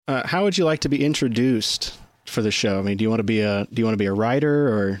how would you like to be introduced for the show? I mean, do you want to be a writer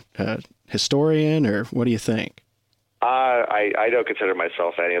or a historian, or what do you think? I don't consider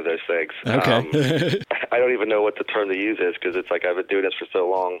myself any of those things. Okay. I don't even know what the term to use is, because it's like I've been doing this for so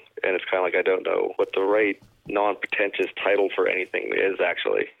long, and it's kind of like I don't know what the right non-pretentious title for anything is,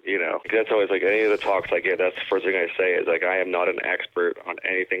 actually. That's always like any of the talks I get, that's the first thing I say is like, I am not an expert on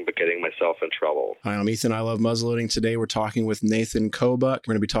anything but getting myself in trouble. Hi, I'm Ethan. I love muzzleloading. Today we're talking with Nathan Kobuk.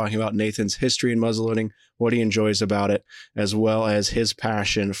 We're going to be talking about Nathan's history in muzzleloading, what he enjoys about it, as well as his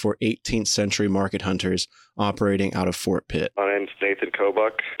passion for 18th century market hunters operating out of Fort Pitt. My name's Nathan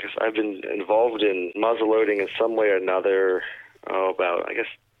Kobuk. I've been involved in muzzleloading in some way or another, about, I guess,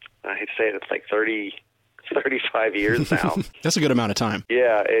 I hate to say it's like 35 years now. That's a good amount of time.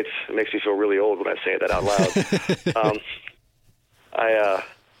 Yeah, it makes me feel really old when I say that out loud.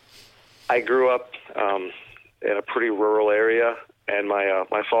 I grew up in a pretty rural area, and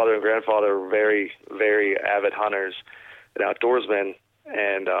my father and grandfather were very, very avid hunters and outdoorsmen,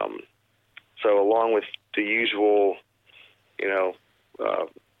 and so along with the usual, running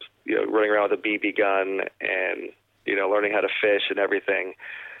around with a BB gun and learning how to fish and everything,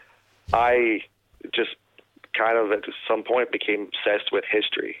 I just kind of at some point became obsessed with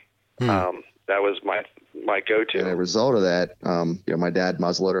history. That was my go-to. And as a result of that, my dad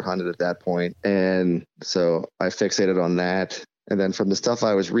muzzleloader hunted at that point, and so I fixated on that. And then from the stuff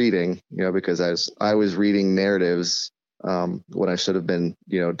I was reading, because I was reading narratives when I should have been,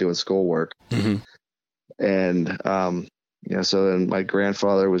 doing schoolwork. Mm-hmm. And so then my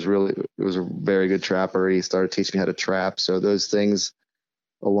grandfather was a very good trapper. He started teaching me how to trap. So those things,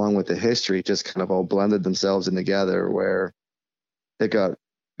 along with the history, just kind of all blended themselves in together, where it got,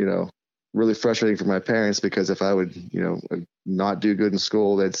 really frustrating for my parents, because if I would, not do good in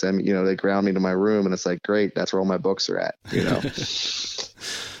school, they'd send me, they'd ground me to my room, and it's like, great, that's where all my books are at, It's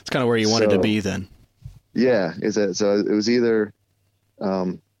kind of where you wanted to be then. Yeah. So it was either,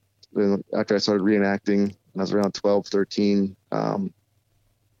 after I started reenacting, when I was around 12, 13,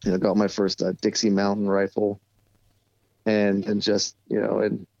 got my first Dixie Mountain rifle, and just,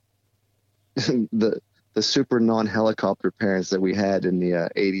 and the super non-helicopter parents that we had in the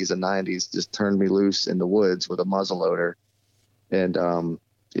 80s and 90s just turned me loose in the woods with a muzzleloader. And,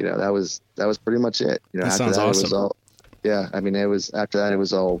 that was pretty much it. That after sounds that, awesome. It was all, after that, it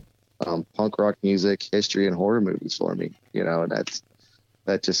was all punk rock music, history, and horror movies for me, and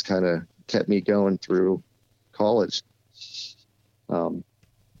that just kind of kept me going through college. And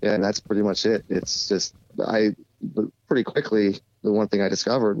that's pretty much it. It's just, pretty quickly, the one thing I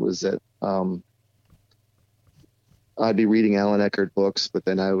discovered was that, I'd be reading Alan Eckhart books, but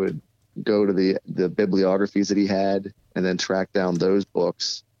then I would go to the bibliographies that he had and then track down those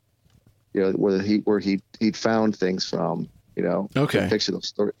books, where he'd found things from, Okay. fictional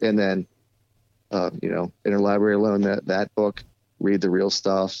story. And then, Interlibrary Alone, that book, read the real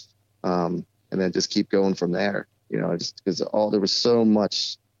stuff. And then just keep going from there, just because there was so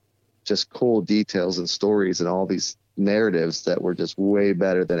much just cool details and stories and all these narratives that were just way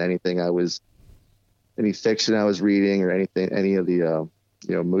better than any fiction I was reading, or any of the,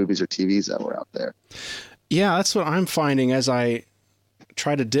 movies or TVs that were out there. Yeah, that's what I'm finding as I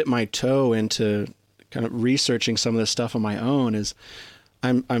try to dip my toe into kind of researching some of this stuff on my own, is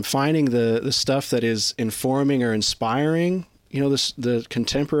I'm finding the stuff that is informing or inspiring, the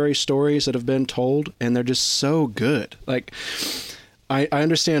contemporary stories that have been told, and they're just so good. Like, I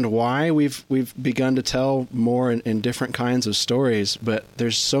understand why we've begun to tell more in different kinds of stories, but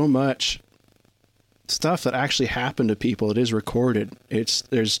there's so much stuff that actually happened to people that is recorded.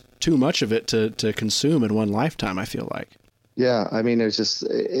 There's too much of it to consume in one lifetime, I feel like. Yeah, I mean, it just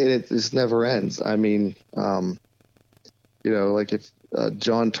never ends. I mean, like if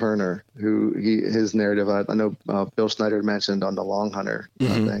John Turner, his narrative, I know Bill Snyder mentioned on the Long Hunter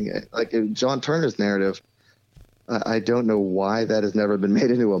thing. Like John Turner's narrative, I don't know why that has never been made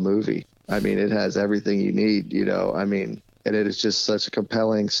into a movie. I mean, it has everything you need, I mean, and it is just such a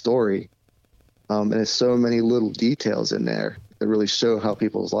compelling story. And there's so many little details in there that really show how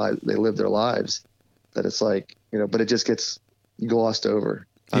people's lives, they live their lives, that it's like, but it just gets glossed over.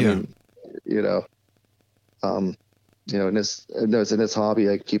 I mean, in this hobby,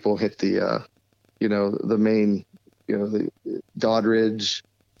 like people hit the, the main, the Doddridge,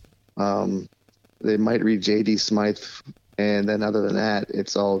 they might read J.D. Smythe. And then other than that,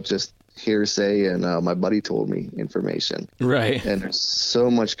 it's all just hearsay and my buddy told me information. Right. And there's so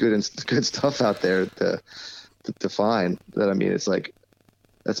much good stuff out there to find that, I mean, it's like,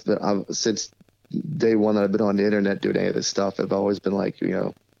 that's been, since day one that I've been on the internet doing any of this stuff, I've always been like,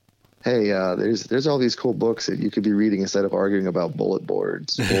 hey, there's all these cool books that you could be reading instead of arguing about bullet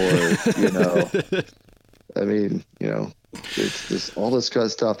boards, or I mean, it's just all this kind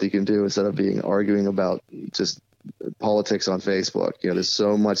of stuff that you can do instead of arguing about just politics on Facebook. There's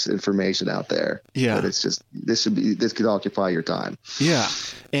so much information out there. Yeah. But it's just, this could occupy your time. Yeah.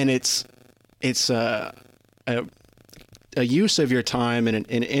 And it's a use of your time and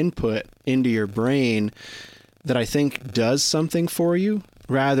an input into your brain that I think does something for you,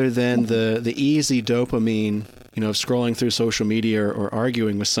 rather than the easy dopamine, of scrolling through social media or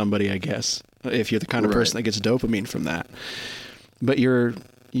arguing with somebody, I guess, if you're the kind of person that gets dopamine from that. But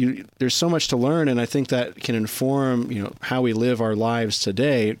there's so much to learn, and I think that can inform, how we live our lives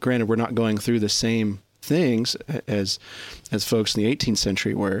today. Granted, we're not going through the same things as folks in the 18th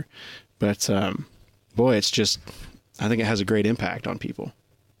century were, but boy, it's just, I think it has a great impact on people.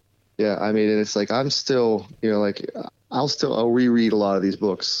 Yeah, I mean, and it's like I'm still, I'll reread a lot of these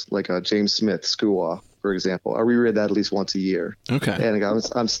books, like James Smith, Skuwa, for example. I reread that at least once a year. Okay. And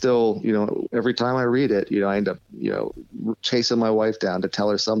I'm still, every time I read it, I end up, chasing my wife down to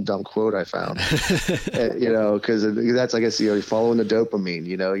tell her some dumb quote I found. Because that's, I guess, you're following the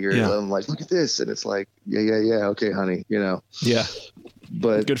dopamine. I'm like, look at this, and it's like, yeah, okay, honey, Yeah.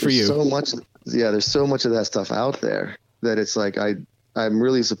 But good for you. So much, there's so much of that stuff out there that it's like I'm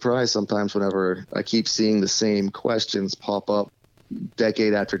really surprised sometimes whenever I keep seeing the same questions pop up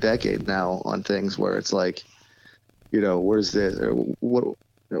decade after decade now on things where it's like, where's this, or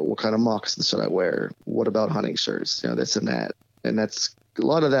what kind of moccasins should I wear? What about hunting shirts? This and that. And that's a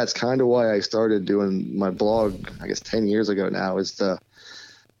lot of that's kind of why I started doing my blog, I guess 10 years ago now, is to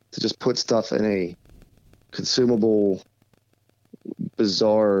just put stuff in a consumable,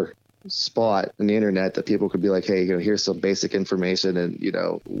 bizarre spot on the internet that people could be like, hey, here's some basic information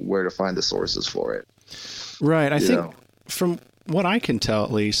and, where to find the sources for it. Right. I think from what I can tell,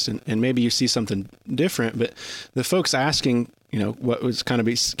 at least, and maybe you see something different, but the folks asking, what was kind of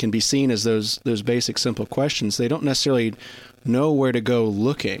can be seen as those basic, simple questions, they don't necessarily know where to go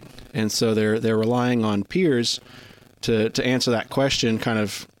looking. And so they're relying on peers to answer that question kind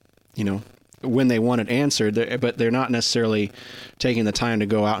of, when they want it answered, but they're not necessarily taking the time to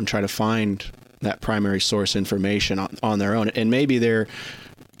go out and try to find that primary source information on their own. And maybe they're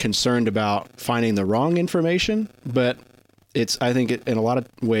concerned about finding the wrong information, but I think in a lot of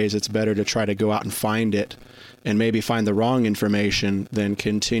ways, it's better to try to go out and find it and maybe find the wrong information than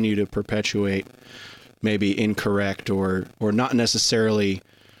continue to perpetuate maybe incorrect or not necessarily.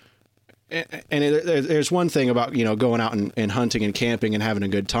 And there's one thing about, going out and hunting and camping and having a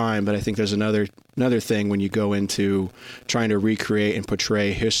good time, but I think there's another thing when you go into trying to recreate and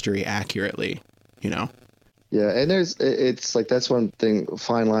portray history accurately, Yeah, and it's like, that's one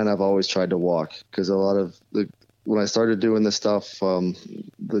fine line I've always tried to walk, because a lot of when I started doing this stuff,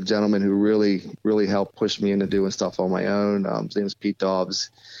 the gentleman who really, really helped push me into doing stuff on my own, his name is Pete Dobbs.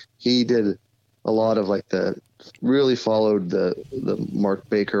 He did a lot of really followed the Mark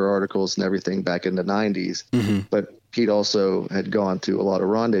Baker articles and everything back in the 90s. Mm-hmm. But Pete also had gone to a lot of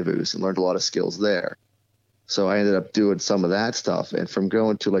rendezvous and learned a lot of skills there. So I ended up doing some of that stuff. And from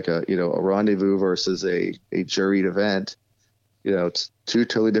going to a rendezvous versus a juried event, it's two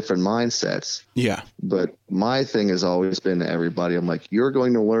totally different mindsets. Yeah. But my thing has always been to everybody, I'm like, you're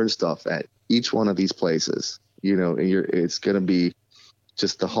going to learn stuff at each one of these places, and it's going to be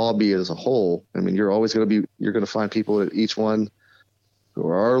just the hobby as a whole. I mean, you're going to find people at each one who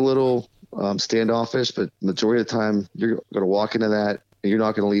are a little standoffish, but majority of the time you're going to walk into that and you're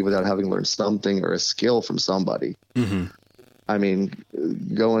not going to leave without having learned something or a skill from somebody. Mm-hmm. I mean,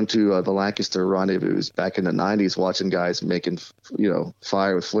 going to the Lancaster rendezvous back in the 90s, watching guys making,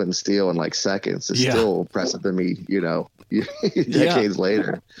 fire with flint and steel in like seconds is still impressive to me, decades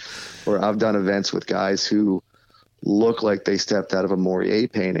later. Or I've done events with guys who look like they stepped out of a Maurier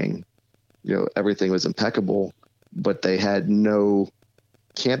painting. Everything was impeccable, but they had no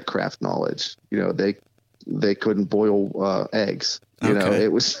campcraft knowledge. They couldn't boil eggs.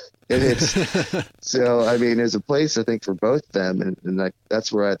 It's so, I mean, there's a place I think for both of them, and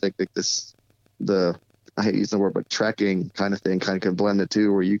that's where I think I hate using the word, but trekking kind of thing kind of can blend the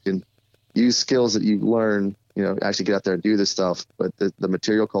two, where you can use skills that you learn, actually get out there and do this stuff, but the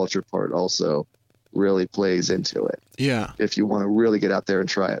material culture part also really plays into it. Yeah. If you want to really get out there and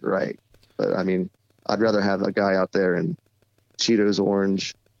try it right. But I mean, I'd rather have a guy out there in Cheetos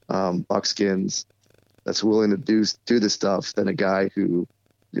orange, buckskins, that's willing to do this stuff than a guy who,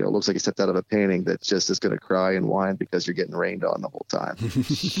 looks like he stepped out of a painting that just is going to cry and whine because you're getting rained on the whole time.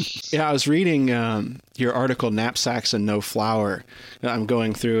 Yeah. I was reading your article, Knapsacks and No Flour. I'm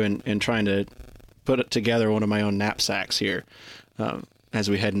going through and trying to put it together one of my own knapsacks here. as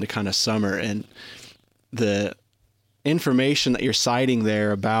we head into kind of summer, and the information that you're citing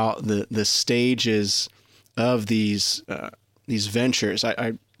there about the stages of these ventures.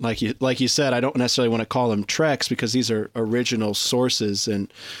 I like you said, I don't necessarily want to call them treks because these are original sources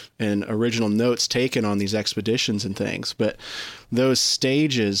and original notes taken on these expeditions and things. But those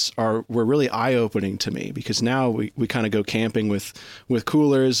stages were really eye opening to me, because now we kind of go camping with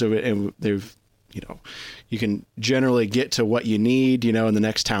coolers, and they've, you can generally get to what you need, in the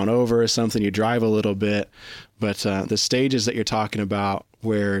next town over or something. You drive a little bit, but the stages that you're talking about,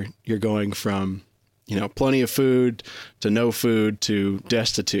 where you're going from, plenty of food to no food to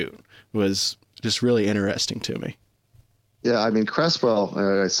destitute, was just really interesting to me. Yeah, I mean, Cresswell,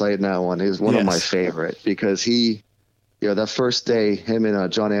 I cite now one, is one of my favorite, because he, that first day, him and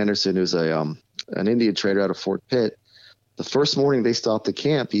John Anderson, who's an Indian trader out of Fort Pitt, the first morning they stopped the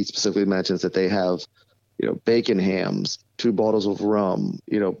camp, he specifically mentions that they have, bacon hams, 2 bottles of rum,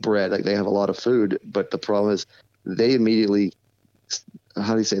 bread, like they have a lot of food. But the problem is they immediately,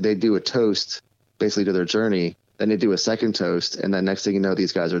 they do a toast basically to their journey. Then they do a second toast. And then next thing you know,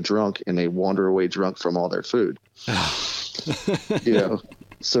 these guys are drunk and they wander away drunk from all their food.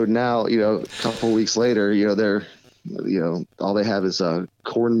 So now, a couple of weeks later, they're, all they have is a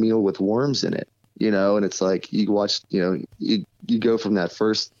cornmeal with worms in it, and it's like, you watch, you go from that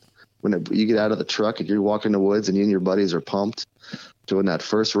first, when you get out of the truck and you walk in the woods and you and your buddies are pumped, to when that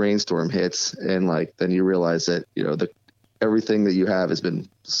first rainstorm hits, and then you realize that, everything that you have has been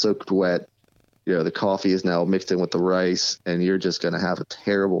soaked wet. The coffee is now mixed in with the rice, and you're just going to have a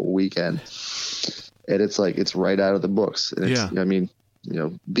terrible weekend. And it's like, it's right out of the books. And it's, I mean,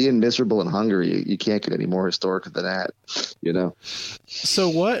 being miserable and hungry, you can't get any more historic than that,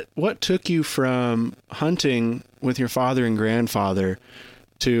 So what took you from hunting with your father and grandfather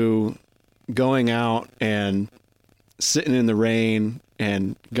to going out and sitting in the rain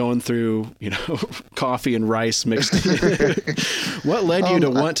and going through, coffee and rice mixed in? What led you to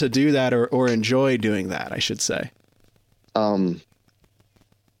want to do that, or enjoy doing that, I should say? I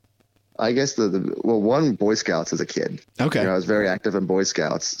guess one, Boy Scouts as a kid. Okay. I was very active in Boy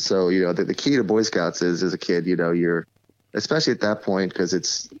Scouts. So, the key to Boy Scouts is, as a kid, you're, especially at that point, because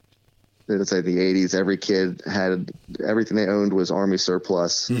it's, let's say the 80s, every kid had, everything they owned was Army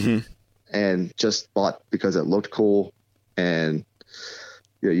surplus, and just bought because it looked cool. And,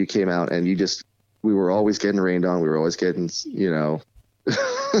 you came out and we were always getting rained on. We were always getting, stung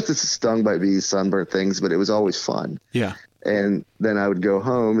by bees, sunburnt things, but it was always fun. Yeah. And then I would go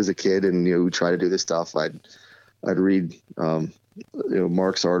home as a kid and, try to do this stuff. I'd read,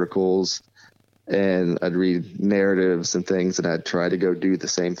 Mark's articles, and I'd read narratives and things, and I'd try to go do the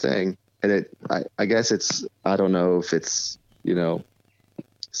same thing. And I guess I don't know if it's,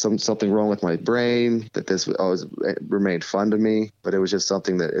 something wrong with my brain, that this always remained fun to me, but it was just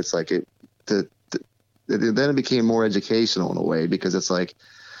something that it's like then it became more educational in a way, because it's like,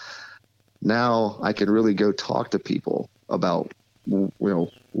 now I can really go talk to people about,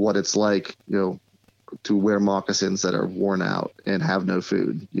 what it's like, to wear moccasins that are worn out and have no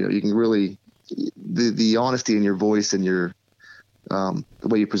food. You can really, the honesty in your voice and your, the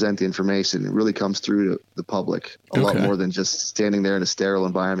way you present the information, it really comes through to the public a lot more than just standing there in a sterile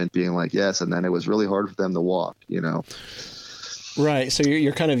environment being like, yes. And then it was really hard for them to walk, Right. So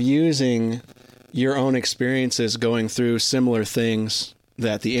you're kind of using your own experiences going through similar things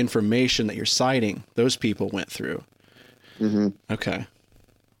that the information that you're citing, those people went through. Mm-hmm. Okay.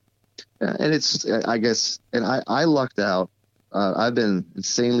 Yeah, and it's, I guess, and I lucked out. I've been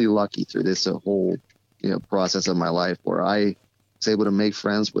insanely lucky through this whole, process of my life, where I was able to make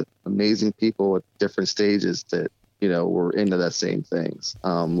friends with amazing people at different stages that, were into that same things.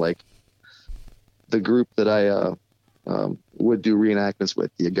 Like the group that I would do reenactments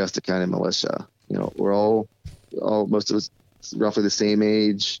with, the Augusta County Militia, we're all most of us roughly the same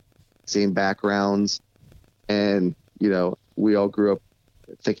age, same backgrounds. And, we all grew up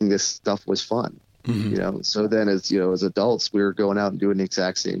thinking this stuff was fun, So then as adults, we were going out and doing the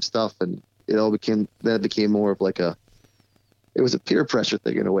exact same stuff. And it became more of like it was a peer pressure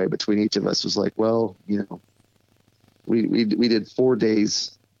thing in a way between each of us. It was like, well, we did 4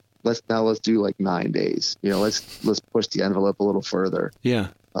 days. Let's do like 9 days, let's push the envelope a little further. Yeah.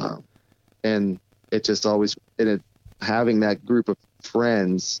 And it just always, having that group of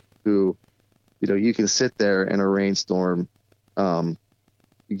friends who, you can sit there in a rainstorm,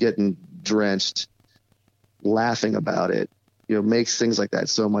 getting drenched, laughing about it, makes things like that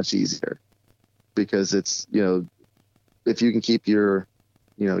so much easier, because it's, if you can keep your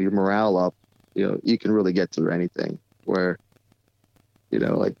morale up, you can really get through anything. Where,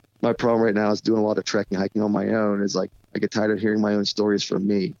 like my problem right now is doing a lot of trekking, hiking on my own, is like, I get tired of hearing my own stories from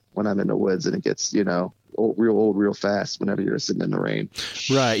me when I'm in the woods, and it gets, real old real fast whenever you're sitting in the rain.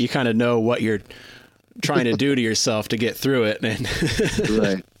 Right. You kind of know what you're trying to do to yourself to get through it.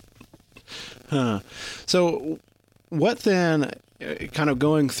 And Right. So what then, kind of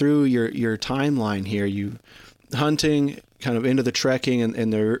going through your timeline here, you hunting kind of into the trekking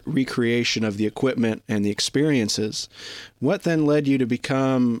and the recreation of the equipment and the experiences, what then led you to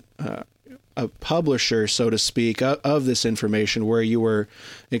become a publisher, so to speak, of this information, where you were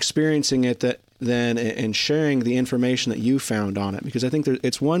experiencing it then and sharing the information that you found on it? Because I think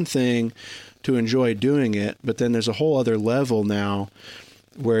it's one thing to enjoy doing it, but then there's a whole other level now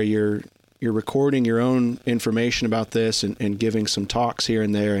where you're recording your own information about this and giving some talks here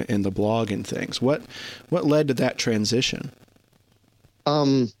and there in the blog and things. What led to that transition?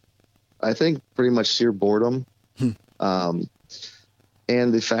 I think pretty much sheer boredom.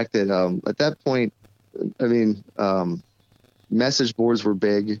 And the fact that, at that point, I mean, message boards were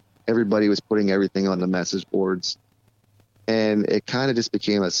big. Everybody was putting everything on the message boards, and it kind of just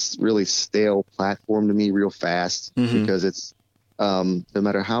became a really stale platform to me real fast, because it's, no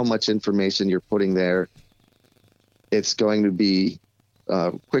matter how much information you're putting there, it's going to be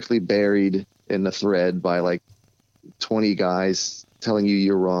quickly buried in the thread by like 20 guys telling you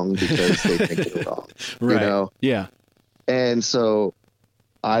you're wrong because they think you're wrong. Right. Yeah. And so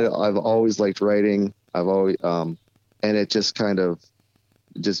I've always liked writing. I've always, and it just kind of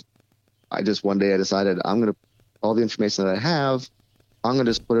one day I decided all the information that I have, I'm going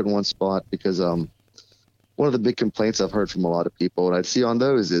to just put it in one spot, because, one of the big complaints I've heard from a lot of people, and I'd see on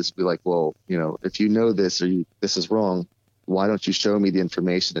those, is be like, well, if you know this, or this is wrong, why don't you show me the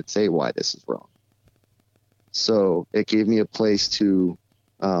information and say why this is wrong? So it gave me a place to,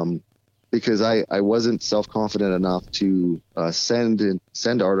 because I wasn't self-confident enough to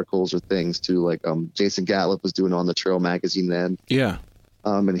send articles or things to, like, Jason Gatlip was doing On the Trail magazine then. Yeah.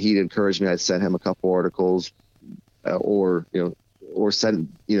 And he'd encourage me. I'd send him a couple articles, or send,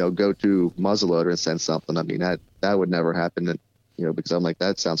 go to Muzzleloader and send something. I mean, that would never happen. And, because I'm like,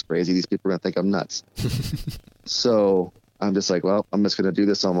 that sounds crazy. These people are going to think I'm nuts. So I'm just like, well, I'm just going to do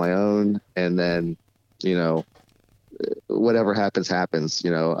this on my own. And then, whatever happens, happens.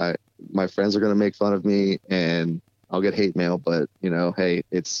 My friends are going to make fun of me and I'll get hate mail, but hey,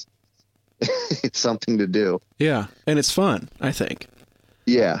 it's, it's something to do. Yeah. And it's fun, I think.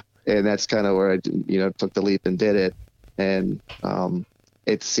 Yeah. And that's kind of where I, took the leap and did it. And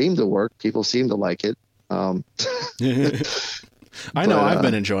it seemed to work. People seem to like it. I know I've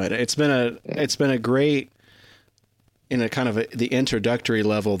been enjoying it. It's been a great, in a kind of the introductory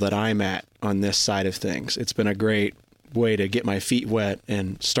level that I'm at on this side of things. It's been a great way to get my feet wet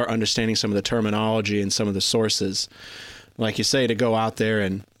and start understanding some of the terminology and some of the sources. Like you say, to go out there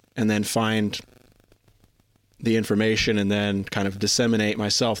and then find the information and then kind of disseminate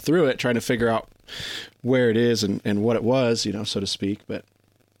myself through it, trying to figure out where it is and what it was, so to speak. But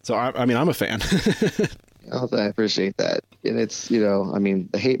so, I mean, I'm a fan. Oh, I appreciate that. And it's, the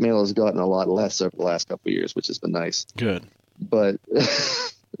hate mail has gotten a lot less over the last couple of years, which has been nice. Good. But,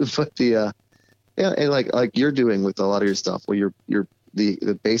 and like you're doing with a lot of your stuff, where you're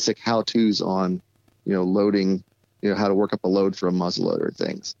the basic how-tos on, loading, how to work up a load for a muzzleloader,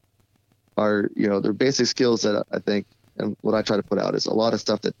 things are, they're basic skills that I think, and what I try to put out is a lot of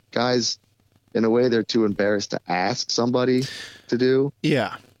stuff that guys, in a way, they're too embarrassed to ask somebody to do.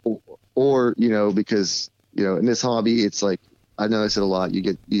 Yeah. Or because, in this hobby, it's like, I notice it a lot. You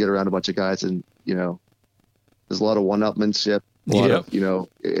get around a bunch of guys and, there's a lot of one-upmanship.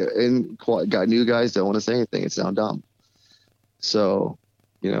 And got new guys don't want to say anything. It sounds dumb. So,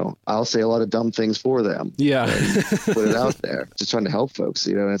 I'll say a lot of dumb things for them. Yeah. Put it out there, just trying to help folks,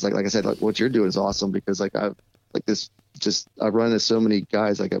 and it's like I said, like what you're doing is awesome, because like I've run into so many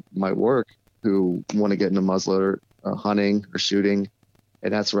guys like at my work who want to get into muzzleloader hunting or shooting.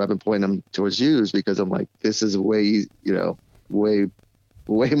 And that's where I've been pointing them towards you, because I'm like, this is way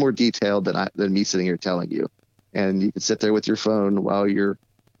more detailed than me sitting here telling you. And you can sit there with your phone while you're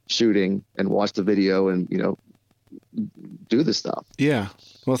shooting and watch the video and, do the stuff. Yeah.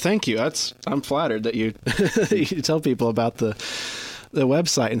 Well, thank you. I'm flattered that you, you tell people about the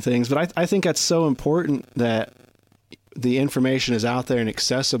website and things, but I think that's so important that the information is out there and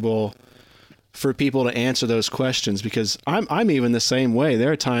accessible for people to answer those questions, because I'm even the same way.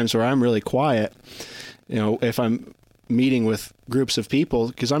 There are times where I'm really quiet, if I'm meeting with groups of people,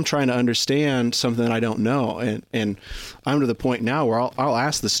 because I'm trying to understand something that I don't know. And I'm to the point now where I'll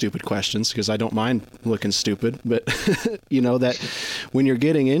ask the stupid questions, because I don't mind looking stupid, but that when you're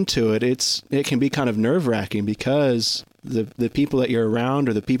getting into it, it can be kind of nerve-wracking, because the people that you're around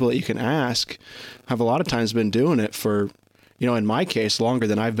or the people that you can ask have a lot of times been doing it for, in my case, longer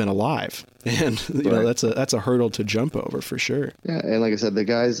than I've been alive. And, that's a hurdle to jump over for sure. Yeah. And like I said, the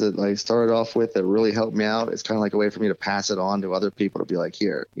guys that I started off with that really helped me out, it's kind of like a way for me to pass it on to other people to be like,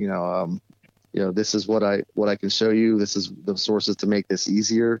 here, this is what I can show you. This is the sources to make this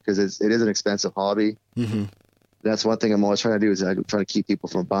easier, because it is an expensive hobby. Mm-hmm. That's one thing I'm always trying to do, is I'm trying to keep people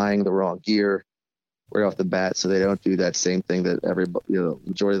from buying the wrong gear right off the bat, so they don't do that same thing that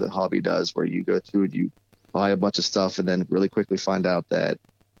majority of the hobby does, where you go through and you buy a bunch of stuff and then really quickly find out that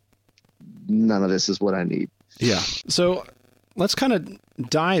none of this is what I need. Yeah. So let's kind of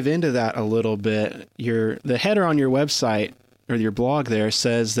dive into that a little bit. The header on your website or your blog there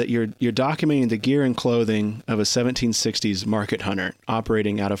says that you're documenting the gear and clothing of a 1760s market hunter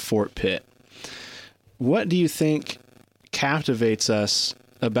operating out of Fort Pitt. What do you think captivates us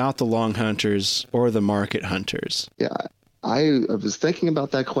about the long hunters or the market hunters? Yeah, I was thinking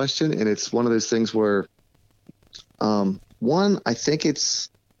about that question, and it's one of those things where, one, I think it's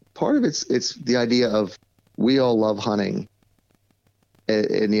part of it's the idea of we all love hunting,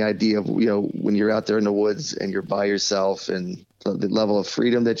 and the idea of, when you're out there in the woods and you're by yourself and the level of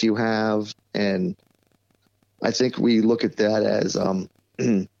freedom that you have. And I think we look at that as,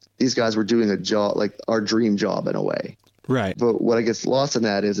 these guys were doing a job, like our dream job in a way. Right. But what gets lost in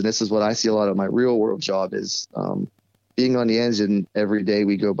that is, and this is what I see a lot of my real world job is, being on the engine every day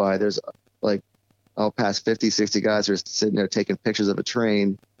we go by, there's like, I'll pass 50, 60 guys who are sitting there taking pictures of a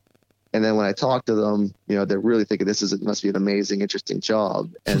train. And then when I talk to them, they're really thinking it must be an amazing, interesting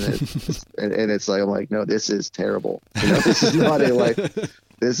job. And it's like, I'm like, no, this is terrible. This is not a life.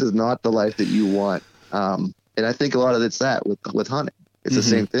 This is not the life that you want. And I think a lot of it's that with hunting. It's the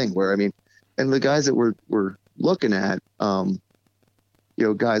same thing where, and the guys that we're looking at,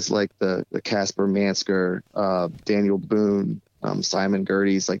 guys like the Casper Mansker, Daniel Boone, Simon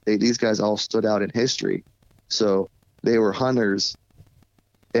Gerdes, like these guys all stood out in history. So they were hunters,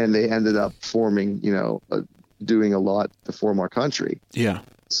 and they ended up forming, doing a lot to form our country. Yeah.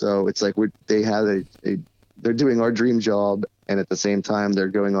 So it's like they're doing our dream job, and at the same time they're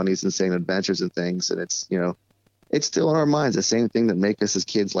going on these insane adventures and things. And it's, it's still in our minds, the same thing that make us as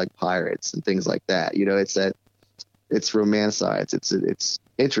kids like pirates and things like that. It's that it's romanticized. It's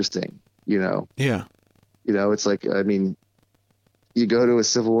interesting, Yeah. It's like, you go to a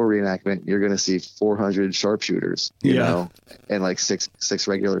Civil War reenactment, you're going to see 400 sharpshooters, you know, and like six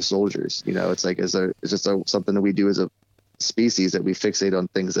regular soldiers. It's like, it's just something that we do as a species, that we fixate on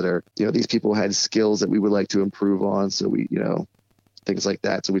things that are, these people had skills that we would like to improve on. So we, things like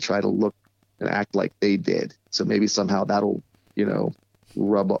that. So we try to look and act like they did. So maybe somehow that'll,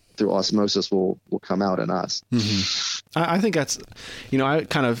 rub up through osmosis will come out in us. Mm-hmm. I think that's, I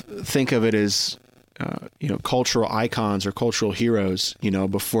kind of think of it as, cultural icons or cultural heroes,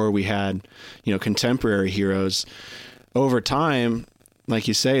 before we had, contemporary heroes. Over time, like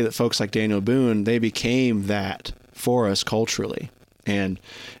you say, that folks like Daniel Boone, they became that for us culturally. And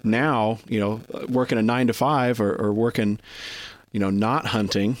now, working a 9 to 5 or working, not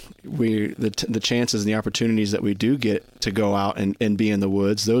hunting, the chances and the opportunities that we do get to go out and be in the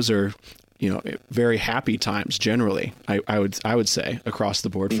woods, those are, very happy times generally, I would say, across the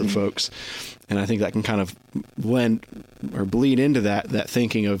board for folks. And I think that can kind of blend or bleed into that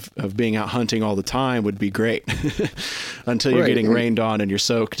thinking of being out hunting all the time would be great until you're getting rained on and you're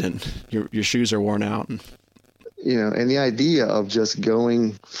soaked and your shoes are worn out. And the idea of just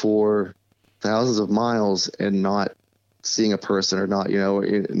going for thousands of miles and not seeing a person or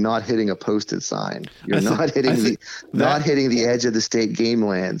not hitting a posted sign, not hitting the edge of the state game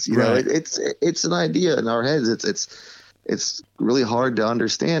lands, it's an idea in our heads. It's really hard to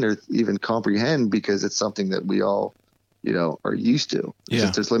understand or even comprehend, because it's something that we all, are used to.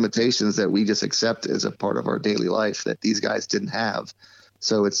 There's limitations that we just accept as a part of our daily life that these guys didn't have.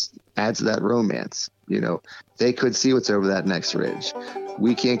 So adds to that romance. They could see what's over that next ridge.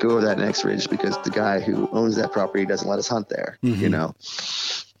 We can't go over that next ridge because the guy who owns that property doesn't let us hunt there. Yeah.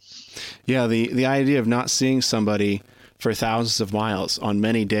 The idea of not seeing somebody for thousands of miles on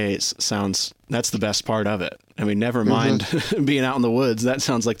many days that's the best part of it. Never mind being out in the woods. That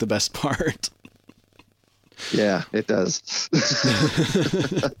sounds like the best part. Yeah, it does.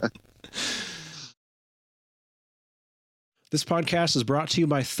 This podcast is brought to you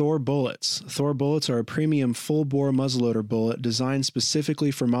by Thor Bullets. Thor Bullets are a premium full-bore muzzleloader bullet designed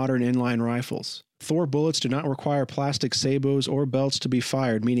specifically for modern inline rifles. Thor Bullets do not require plastic sabots or belts to be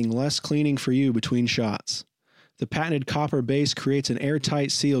fired, meaning less cleaning for you between shots. The patented copper base creates an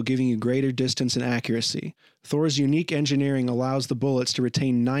airtight seal, giving you greater distance and accuracy. Thor's unique engineering allows the bullets to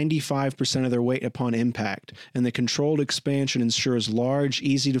retain 95% of their weight upon impact, and the controlled expansion ensures large,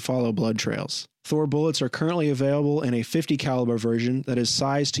 easy-to-follow blood trails. Thor bullets are currently available in a 50 caliber version that is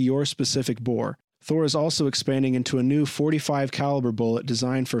sized to your specific bore. Thor is also expanding into a new 45 caliber bullet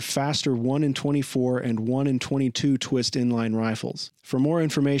designed for faster 1 in 24 and 1 in 22 twist inline rifles. For more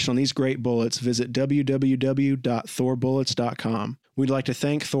information on these great bullets, visit www.thorbullets.com. We'd like to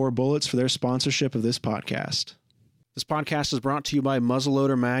thank Thor Bullets for their sponsorship of this podcast. This podcast is brought to you by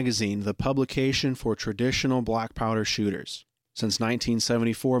Muzzleloader Magazine, the publication for traditional black powder shooters. Since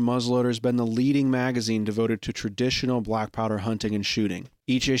 1974, Muzzleloader has been the leading magazine devoted to traditional black powder hunting and shooting.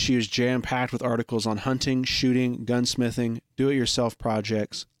 Each issue is jam-packed with articles on hunting, shooting, gunsmithing, do-it-yourself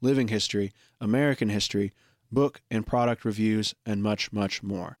projects, living history, American history, book and product reviews, and much, much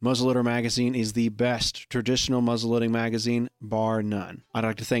more. Muzzleloader Magazine is the best traditional muzzleloading magazine, bar none. I'd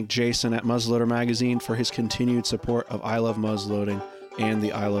like to thank Jason at Muzzleloader Magazine for his continued support of I Love Muzzleloading and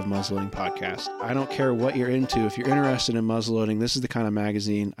the I Love Muzzleloading podcast. I don't care what you're into. If you're interested in muzzleloading, this is the kind of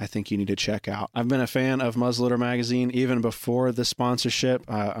magazine I think you need to check out. I've been a fan of Muzzleloader Magazine even before the sponsorship.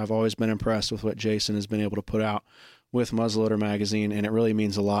 I've always been impressed with what Jason has been able to put out with Muzzleloader Magazine, and it really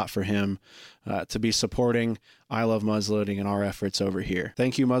means a lot for him to be supporting I Love Muzzleloading and our efforts over here.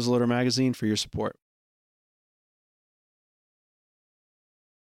 Thank you, Muzzleloader Magazine, for your support.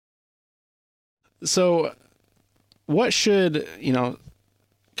 So what should,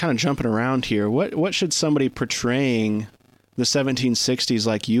 kind of jumping around here, what should somebody portraying the 1760s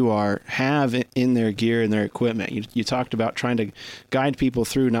like you are have in their gear and their equipment? You talked about trying to guide people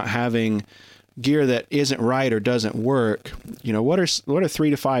through not having gear that isn't right or doesn't work. What are 3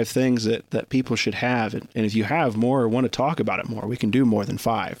 to 5 things that people should have? And if you have more or want to talk about it more, we can do more than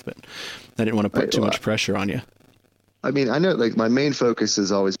 5, but I didn't want to put too much pressure on you. I mean, I know my main focus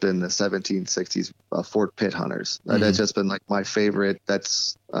has always been the 1760s Fort Pitt hunters. Mm-hmm. That's just been my favorite. I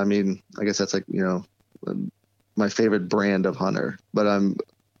guess that's my favorite brand of hunter. But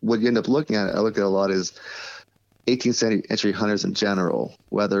what you end up looking at, I look at a lot is 18th century hunters in general,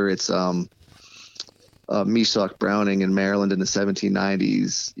 whether it's Meshock Browning in Maryland in the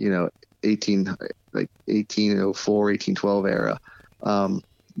 1790s, 1804, 1812 era,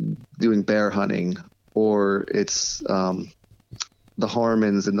 doing bear hunting. Or it's the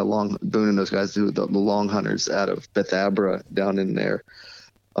Harmons and the Boone and those guys do the long hunters out of Bethabara down in there.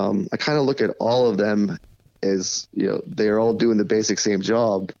 I kind of look at all of them as, they're all doing the basic same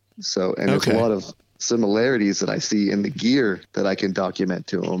job. So, and there's a lot of similarities that I see in the gear that I can document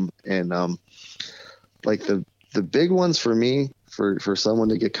to them. And the big ones for me, for someone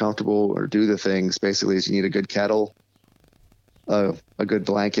to get comfortable or do the things, basically is you need a good kettle, a good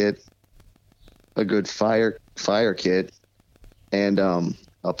blanket, a good fire kit, and a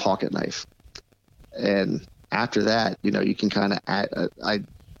pocket knife. And after that, you can kind of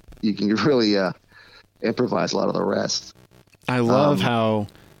you can really improvise a lot of the rest. I love how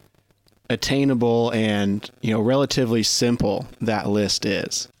attainable and relatively simple that list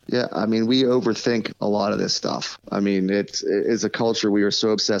is. Yeah, I mean, we overthink a lot of this stuff. I mean, it's a culture, we are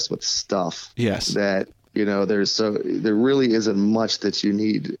so obsessed with stuff. Yes. That there really isn't much that you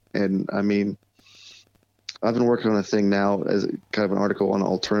need. And I mean, I've been working on a thing now as kind of an article on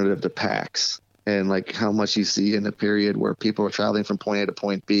alternative to packs and how much you see in a period where people are traveling from point A to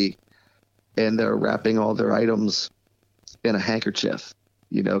point B and they're wrapping all their items in a handkerchief,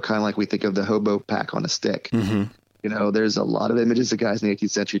 kind of like we think of the hobo pack on a stick. Mm-hmm. There's a lot of images of guys in the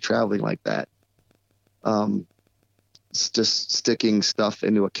 18th century traveling like that. Just sticking stuff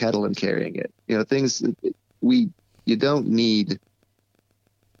into a kettle and carrying it, things you don't need,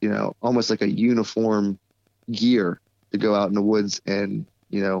 almost like a uniform gear to go out in the woods and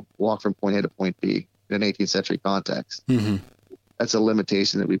walk from point A to point B in an 18th century context. Mm-hmm. That's a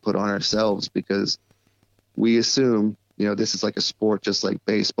limitation that we put on ourselves because we assume this is like a sport just like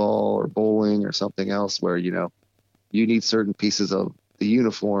baseball or bowling or something else where you need certain pieces of the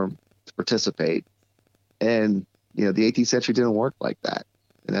uniform to participate, and the 18th century didn't work like that.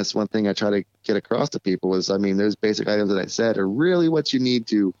 And that's one thing I try to get across to people is, those basic items that I said are really what you need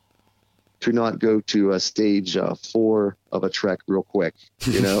to not go to a stage 4 of a trek real quick,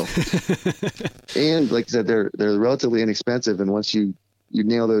 And like I said, they're relatively inexpensive. And once you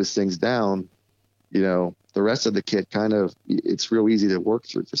nail those things down, the rest of the kit it's real easy to work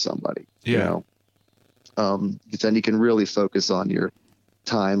through for somebody, because then you can really focus on your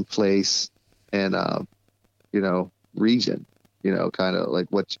time, place, and, region, kind of like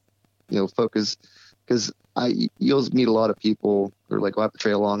what, focus, because you'll meet a lot of people who are like, well, I have to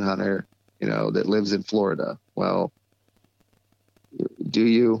trail long hunter, that lives in Florida, well, do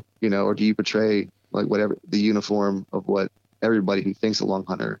you, or do you portray like whatever the uniform of what everybody who thinks a long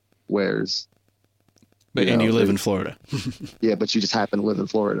hunter wears? But and you live in Florida. Yeah, but you just happen to live in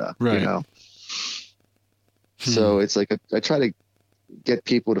Florida, right? So it's like I try to get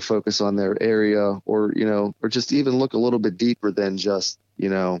people to focus on their area, or or just even look a little bit deeper than just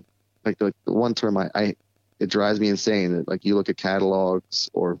like the one term it drives me insane that like you look at catalogs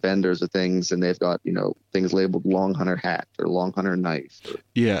or vendors of things and they've got things labeled long hunter hat or long hunter knife. Or,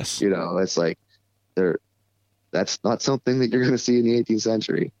 yes. It's like that's not something that you're going to see in the 18th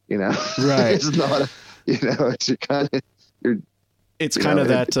century. Right. It's not. It's kind of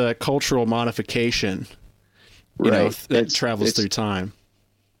that cultural modification. That travels through time.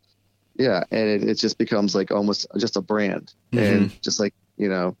 Yeah, and it just becomes like almost just a brand, and just like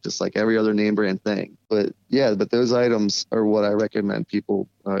every other name brand thing. But those items are what I recommend people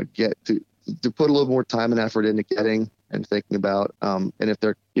get to put a little more time and effort into getting and thinking about. And if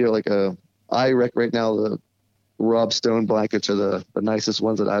they're I rec right now the Rob Stone blankets are the nicest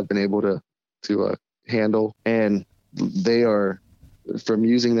ones that I've been able to handle, and they are, from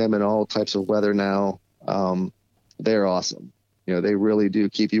using them in all types of weather now. They're awesome. They really do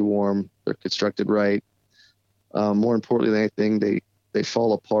keep you warm. They're constructed right. More importantly than anything, they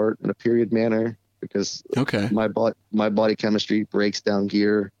fall apart in a period manner because my body chemistry breaks down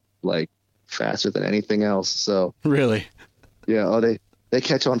gear like faster than anything else. So really, yeah. They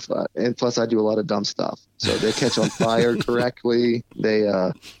catch on fire, and plus I do a lot of dumb stuff, so they catch on fire correctly. They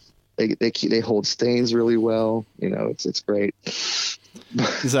hold stains really well. It's great.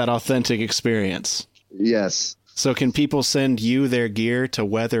 Is that authentic experience? Yes. So can people send you their gear to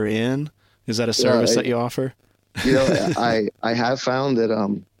weather in? Is that a service that you offer? I have found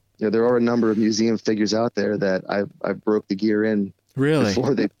that there are a number of museum figures out there that I broke the gear in really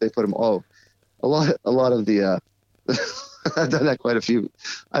before they put them. Oh, a lot of the I've done that quite a few.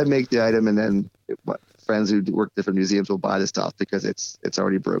 I make the item and then friends who work different museums will buy the stuff because it's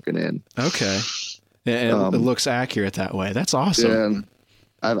already broken in. Okay, and it looks accurate that way. That's awesome. And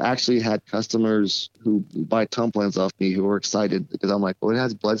I've actually had customers who buy tumblers off me who are excited because I'm like, well, it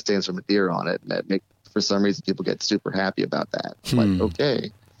has bloodstains from a deer on it. And that for some reason, people get super happy about that. I'm like,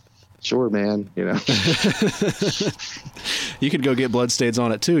 okay, sure, man. You could go get bloodstains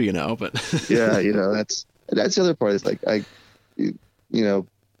on it too, but yeah, that's the other part. Is like, I get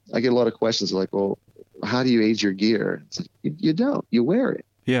a lot of questions like, well, how do you age your gear? It's like, you don't, you wear it.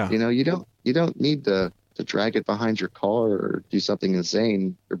 Yeah. You don't need to drag it behind your car or do something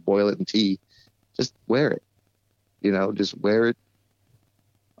insane or boil it in tea. Just wear it. Just wear it.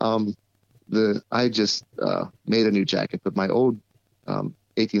 I just made a new jacket, but my old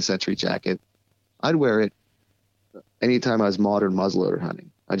 18th century jacket, I'd wear it anytime I was modern muzzleloader hunting.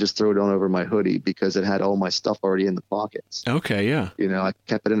 I just throw it on over my hoodie because it had all my stuff already in the pockets. Okay, yeah. I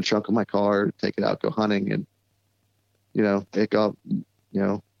kept it in the trunk of my car, take it out, go hunting, and it got,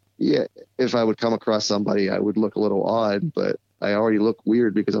 yeah, if I would come across somebody, I would look a little odd, but I already look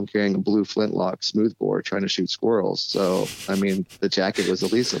weird because I'm carrying a blue flintlock smoothbore trying to shoot squirrels. So, the jacket was the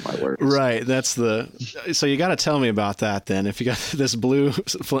least of my worries. Right. So you got to tell me about that then. If you got this blue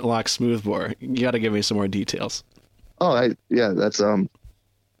flintlock smoothbore, you got to give me some more details. Oh, that's a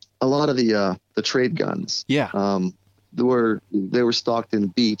lot of the trade guns. Yeah. They were stocked in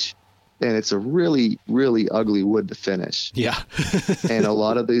beech. And it's a really, really ugly wood to finish. Yeah. And a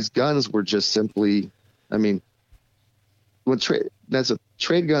lot of these guns were just simply,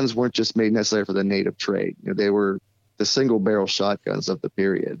 trade guns weren't just made necessarily for the native trade. They were the single barrel shotguns of the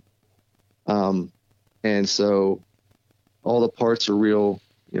period. And so all the parts are real,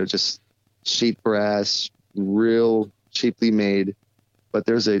 just sheet brass, real cheaply made. But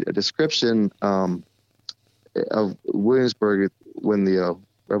there's a description of Williamsburg when the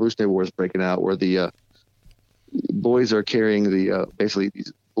Revolutionary War is breaking out, where the boys are carrying the basically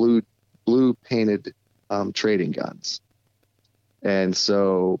these blue painted trading guns, and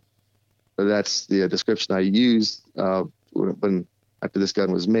so that's the description I used when after this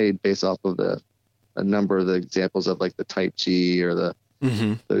gun was made, based off of a number of the examples of like the Type G or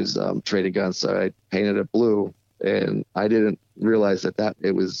those trading guns. So I painted it blue, and I didn't realize that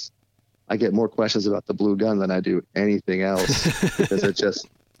it was. I get more questions about the blue gun than I do anything else because it just.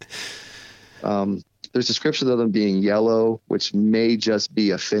 There's descriptions of them being yellow, which may just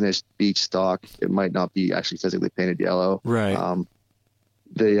be a finished beech stock. It might not be actually physically painted yellow. Right. Almost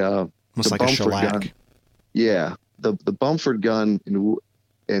like a shellac. Gun, yeah. The Bumford gun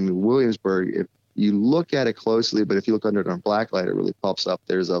in Williamsburg, if you look at it closely, but if you look under it on blacklight, it really pops up.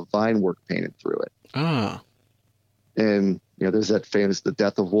 There's a vine work painted through it. Ah. And there's that famous The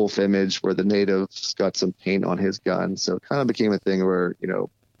Death of Wolf image where the native's got some paint on his gun. So it kind of became a thing where,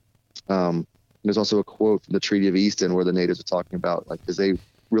 there's also a quote from the Treaty of Easton where the natives are talking about, like, because they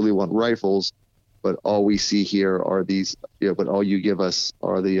really want rifles, but all we see here are these, but all you give us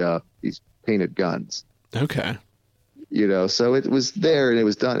are these painted guns. Okay. So it was there and it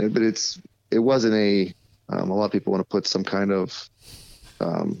was done, but it wasn't a lot of people want to put some kind of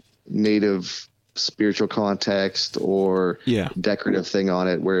native spiritual context or decorative thing on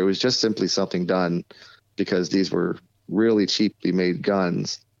it, where it was just simply something done because these were really cheaply made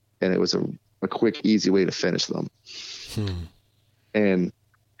guns, and it was a quick, easy way to finish them. And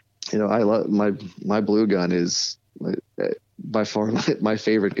I love my blue gun is by far my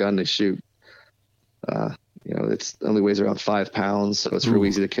favorite gun to shoot. It's only weighs around 5 pounds, so it's real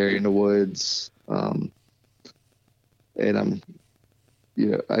easy to carry in the woods. And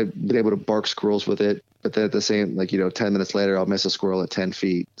I've been able to bark squirrels with it, but then at the same, 10 minutes later, I'll miss a squirrel at 10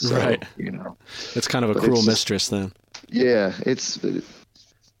 feet. So, right. It's kind of a cruel mistress then. Yeah.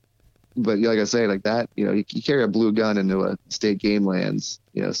 But like I say, like that, you carry a blue gun into a state game lands,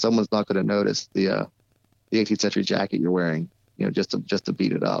 someone's not going to notice the 18th century jacket you're wearing, just to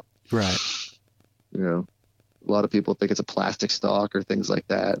beat it up. Right. A lot of people think it's a plastic stock or things like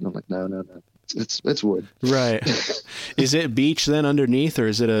that. And I'm like, no. It's wood. Right. Is it beech then underneath, or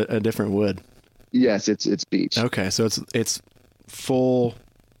is it a different wood? Yes, it's beech. Okay. So it's full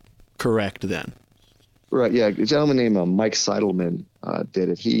correct then. Right. Yeah. A gentleman named Mike Seidelman did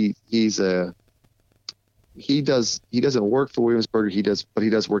it. He doesn't work for Williamsburg. But he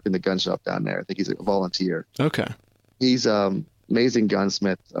does work in the gun shop down there. I think he's a volunteer. Okay. He's amazing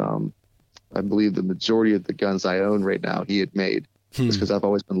gunsmith. I believe the majority of the guns I own right now he had made, just because I've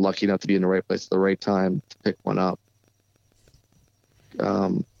always been lucky enough to be in the right place at the right time to pick one up.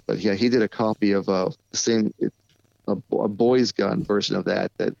 But yeah, he did a copy of a boy's gun version of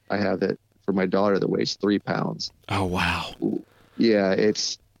that I have it for my daughter that weighs 3 pounds. Oh, wow. Yeah,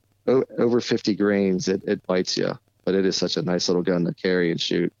 it's over 50 grains. It bites you, but it is such a nice little gun to carry and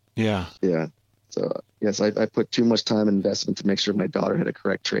shoot. Yeah. Yeah. So yes, I put too much time and investment to make sure my daughter had a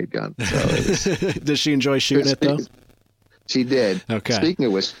correct trade gun. So does she enjoy shooting it though? She did. Okay. Speaking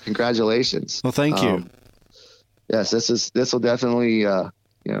of which, congratulations. Well, thank you. Yes, this will definitely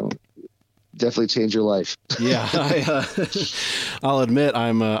definitely change your life. Yeah, I'll admit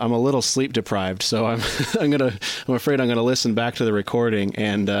I'm a little sleep deprived, so I'm afraid I'm gonna listen back to the recording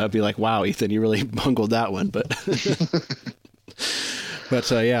and be like, wow, Ethan, you really bungled that one. But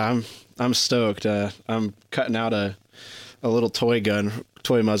yeah, I'm stoked. I'm cutting out a little toy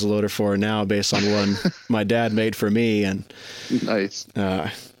muzzleloader for her now based on one my dad made for me, and nice.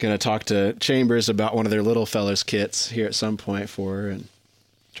 Gonna talk to Chambers about one of their little fellas kits here at some point for her and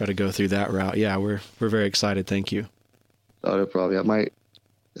try to go through that route. Yeah, we're very excited. Thank you. Oh, no problem. Yeah,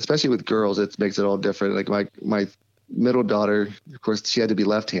 especially with girls, it makes it all different. Like my middle daughter, of course, she had to be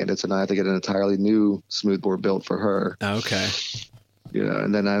left-handed, so now I have to get an entirely new smoothbore built for her. Okay.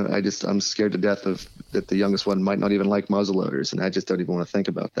 And then I'm scared to death that the youngest one might not even like muzzleloaders, and I just don't even want to think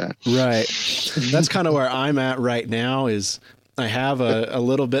about that. Right. That's kind of where I'm at right now. Is I have a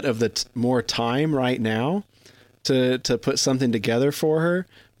little bit of more time right now to put something together for her,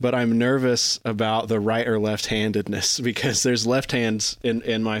 but I'm nervous about the right or left-handedness because there's left hands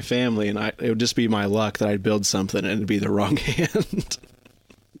in my family, and it would just be my luck that I'd build something and it'd be the wrong hand.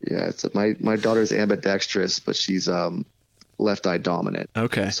 Yeah, my daughter's ambidextrous, but she's left eye dominant.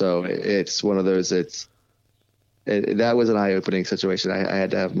 Okay. So it's one of those. That was an eye-opening situation. I had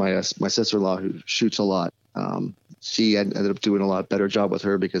to have my sister-in-law, who shoots a lot. She ended up doing a lot better job with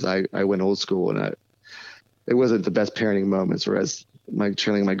her because I went old school, and it wasn't the best parenting moments. Whereas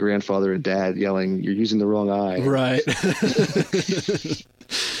trailing my grandfather and dad yelling, "You're using the wrong eye." Right.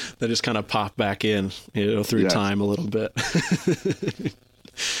 They just kind of pop back in, through time a little bit.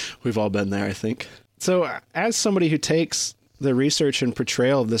 We've all been there, I think. So as somebody who takes the research and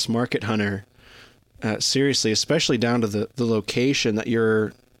portrayal of this market hunter seriously, especially down to the location that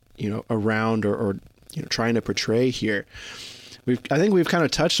you're, around or trying to portray here, I think we've kind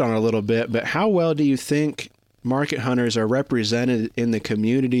of touched on it a little bit, but how well do you think market hunters are represented in the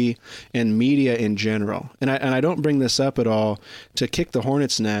community and media in general? And I don't bring this up at all to kick the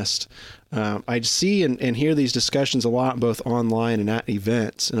hornet's nest. I see and hear these discussions a lot, both online and at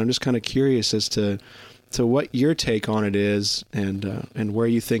events, and I'm just kind of curious as to what your take on it is and where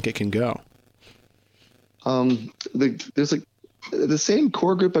you think it can go. There's the same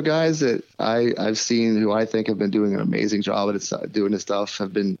core group of guys that I've seen who I think have been doing an amazing job at doing this stuff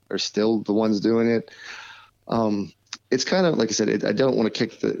are still the ones doing it. It's kind of like I said, I don't want to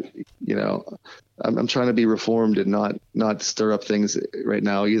kick I'm trying to be reformed and not stir up things right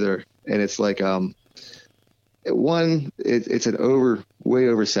now either. And it's like, it's an way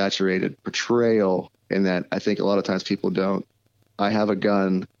oversaturated portrayal in that I think a lot of times people don't. I have a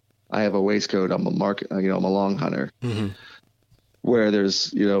gun, I have a waistcoat, I'm a long hunter. Mm-hmm. Where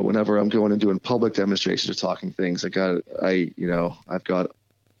there's, whenever I'm going and doing public demonstrations or talking things, I've got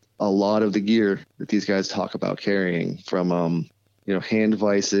a lot of the gear that these guys talk about carrying, from, hand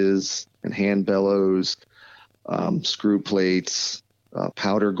vices and hand bellows, screw plates,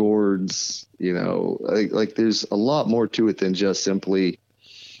 powder gourds, like there's a lot more to it than just simply,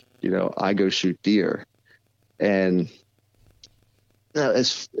 I go shoot deer. And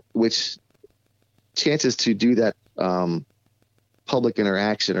which chances to do that, public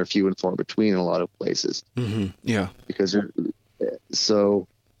interaction are few and far between in a lot of places. Mm-hmm. Yeah. Because so,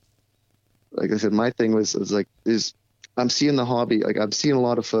 like I said, my thing was like, I'm seeing the hobby, like I'm seeing a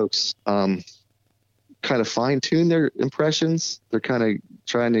lot of folks, kind of fine tune their impressions. They're kind of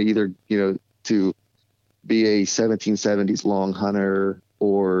trying to either, to be a 1770s long hunter,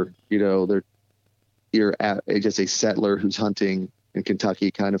 or, you're just a settler who's hunting in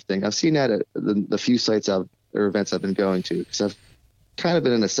Kentucky kind of thing. I've seen that at the few sites or events I've been going to, because I've kind of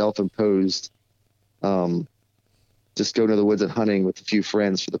been in a self-imposed, just going to the woods and hunting with a few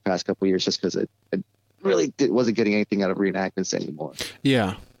friends for the past couple of years, just because it really wasn't getting anything out of reenactments anymore.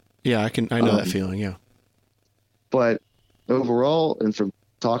 Yeah. Yeah. I know that feeling. Yeah. But overall, and from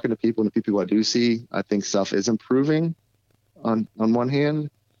talking to people and the people I do see, I think stuff is improving on one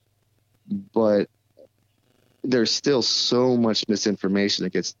hand, but there's still so much misinformation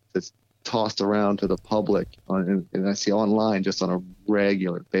that's tossed around to the public and I see online just on a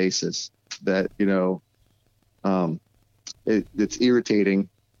regular basis that, it's irritating,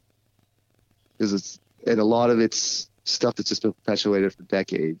 because and a lot of it's stuff that's just been perpetuated for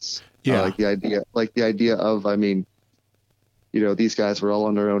decades. Yeah. Like the idea of, these guys were all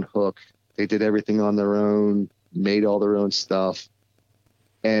on their own hook. They did everything on their own, made all their own stuff.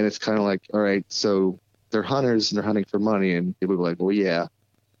 And it's kind of like, all right, so they're hunters and they're hunting for money. And people are like, well, yeah.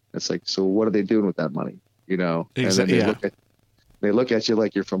 It's like, so what are they doing with that money? Exactly. And then they look at you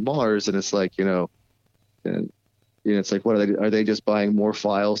like you're from Mars, and it's like, it's like, what are they just buying more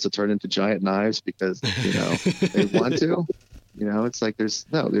files to turn into giant knives because, they want to? It's like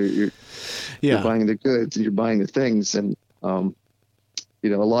you're buying the goods and you're buying the things. And, a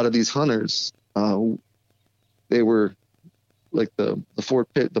lot of these hunters, they were like the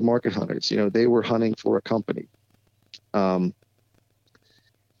Fort Pitt, the market hunters, they were hunting for a company. And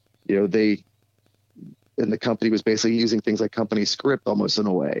the company was basically using things like company script almost in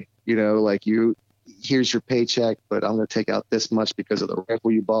a way, like here's your paycheck, but I'm going to take out this much because of the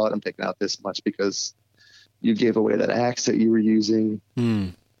rifle you bought. I'm taking out this much because you gave away that axe that you were using.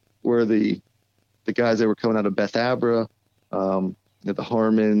 Where the guys that were coming out of Beth Abra, the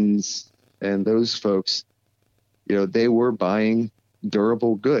Harmons and those folks, they were buying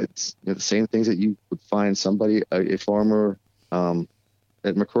durable goods, the same things that you would find somebody, a farmer,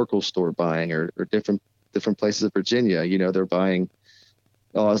 at McCorkle's store buying, or different places of Virginia. They're buying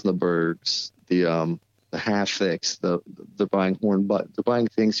Osnaburgs, the half thicks, they're buying horn butt, they're buying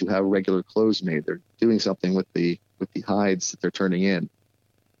things to have regular clothes made. They're doing something with the hides that they're turning in.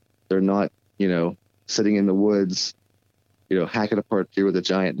 They're not, sitting in the woods, hacking apart deer with a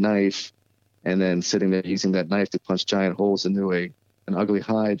giant knife, and then sitting there using that knife to punch giant holes into an ugly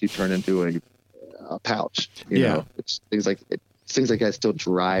hide you turn into a pouch. You know, which things like that still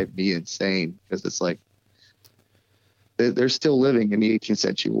drive me insane, because it's like they're still living in the 18th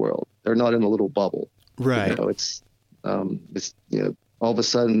century world. They're not in a little bubble. Right. It's all of a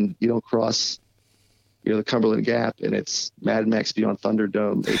sudden you don't cross, the Cumberland Gap and it's Mad Max Beyond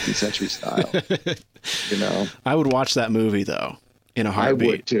Thunderdome, 18th century style. I would watch that movie though in a heartbeat.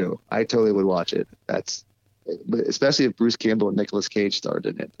 I would too. I totally would watch it. But especially if Bruce Campbell and Nicolas Cage starred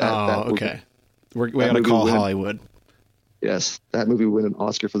in it. Okay. We got to call Hollywood. Yes, that movie would win an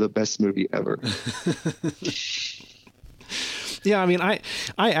Oscar for the best movie ever. Yeah, I mean, I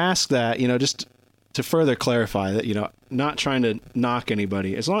ask that, just to further clarify that, not trying to knock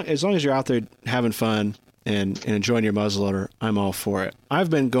anybody. As long as you're out there having fun and enjoying your muzzleloader, I'm all for it. I've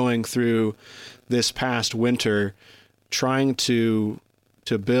been going through this past winter trying to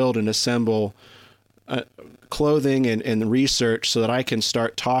build and assemble clothing and research so that I can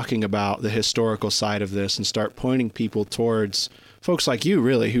start talking about the historical side of this and start pointing people towards folks like you,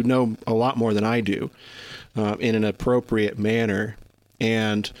 really, who know a lot more than I do, in an appropriate manner.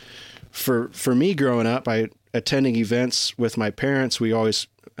 And for me growing up, attending events with my parents, we always,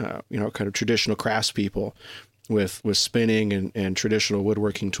 kind of traditional craftspeople, with spinning and traditional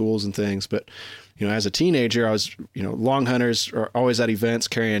woodworking tools and things. But, as a teenager, I was, long hunters are always at events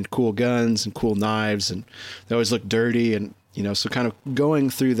carrying cool guns and cool knives, and they always look dirty. And, so kind of going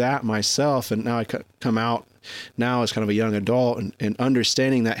through that myself, and now I come out now as kind of a young adult and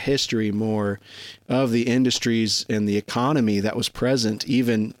understanding that history more of the industries and the economy that was present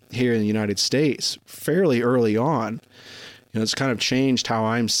even here in the United States fairly early on. It's kind of changed how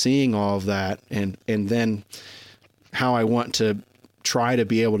I'm seeing all of that, and then how I want to try to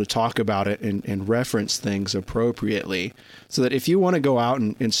be able to talk about it and reference things appropriately, so that if you want to go out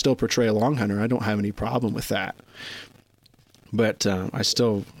and still portray a long hunter, I don't have any problem with that. But I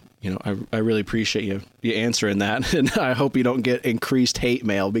still, I really appreciate you answering that, and I hope you don't get increased hate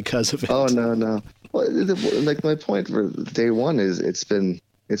mail because of it. Oh, no. Well, like my point for day one is it's been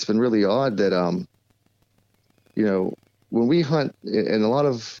really odd that when we hunt, and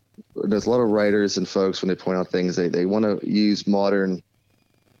there's a lot of writers and folks, when they point out things, they want to use modern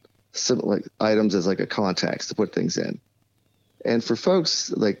like items as like a context to put things in. And for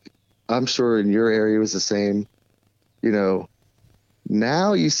folks, like, I'm sure in your area it was the same,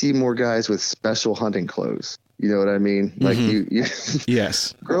 now you see more guys with special hunting clothes. You know what I mean? Like you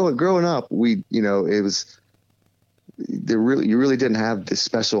yes. Growing up, it was, you really didn't have this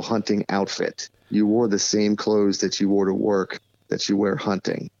special hunting outfit. You wore the same clothes that you wore to work that you wear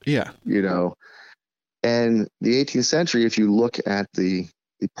hunting. Yeah. And the 18th century, if you look at the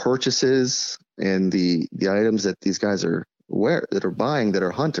purchases and the items that these guys are buying that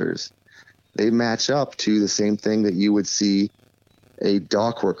are hunters, they match up to the same thing that you would see a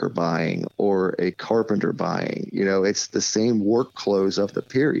dock worker buying or a carpenter buying. It's the same work clothes of the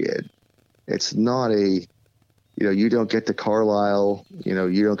period. It's not you don't get to Carlisle,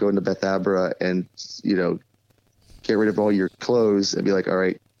 you don't go into Bethabara and, get rid of all your clothes and be like, all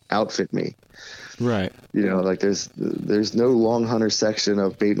right, outfit me. Right. Like there's no long hunter section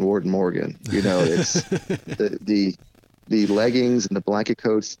of Baden Wharton Morgan. It's the leggings and the blanket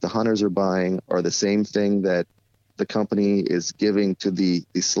coats the hunters are buying are the same thing that the company is giving to the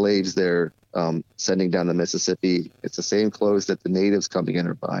slaves they're sending down the Mississippi. It's the same clothes that the natives coming in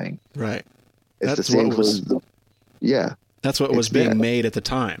are buying. Right. It's the same clothes. Yeah. That's what was being made at the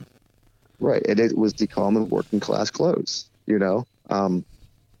time. Right. And it was the common working class clothes, and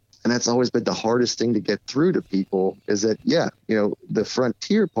that's always been the hardest thing to get through to people is that, the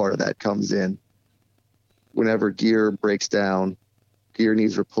frontier part of that comes in whenever gear breaks down, gear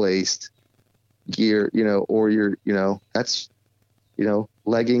needs replaced, or that's,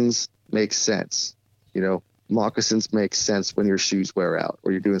 leggings make sense, moccasins make sense when your shoes wear out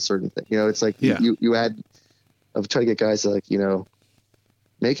or you're doing certain things. It's like you add, I'm trying to get guys to like,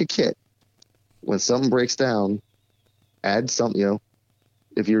 make a kit. When something breaks down, add something,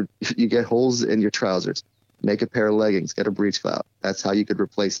 if you get holes in your trousers, make a pair of leggings, get a breech clout. That's how you could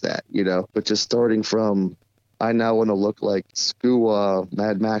replace that, but just starting from, I now want to look like Skua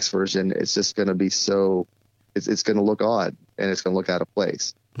Mad Max version. It's just going to be it's going to look odd and it's going to look out of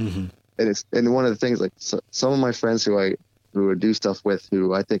place. Mm-hmm. And one of the things, like some of my friends who I do stuff with,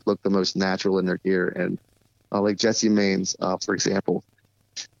 who I think look the most natural in their gear, and like Jesse Maines, for example,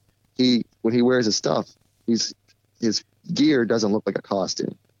 when he wears his stuff, his gear doesn't look like a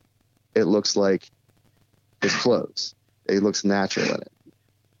costume. It looks like his clothes. It looks natural in it.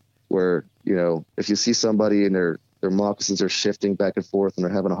 Where, if you see somebody and their moccasins are shifting back and forth and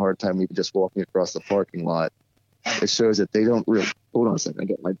they're having a hard time even just walking across the parking lot, it shows that they don't really. Hold on a second, I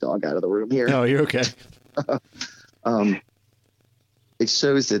get my dog out of the room here. No, you're okay. It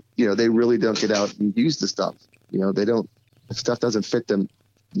shows that they really don't get out and use the stuff. They don't. If stuff doesn't fit them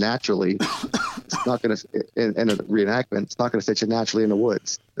naturally, it's not going to. In a reenactment, it's not going to fit you naturally in the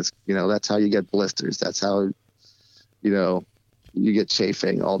woods. It's that's how you get blisters. That's how you get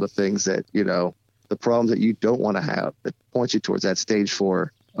chafing. All the things that the problems that you don't want to have that point you towards that stage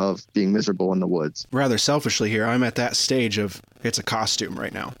 4 of being miserable in the woods. Rather selfishly here, I'm at that stage of it's a costume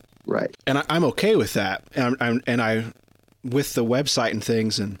right now. Right. And I'm okay with that. And I, with the website and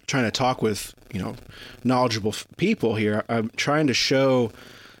things and trying to talk with, knowledgeable people here, I'm trying to show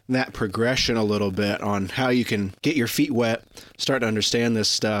that progression a little bit on how you can get your feet wet, start to understand this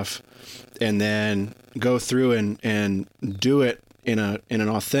stuff, and then go through and do it in an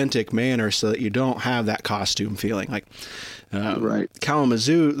authentic manner so that you don't have that costume feeling. Like right.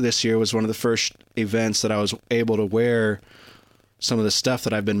 Kalamazoo this year was one of the first events that I was able to wear some of the stuff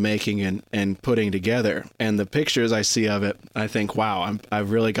that I've been making and putting together. And the pictures I see of it, I think, wow, I've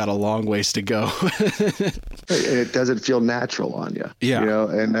really got a long ways to go. It doesn't feel natural on you. Yeah.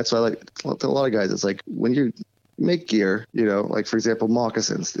 And that's why I like to a lot of guys. It's like when you're make gear, like for example,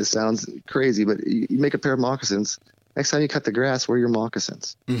 moccasins. This sounds crazy, but you make a pair of moccasins. Next time you cut the grass, wear your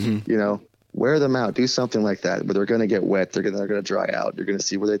moccasins. Wear them out. Do something like that. But they're going to get wet. They're going to dry out. You're going to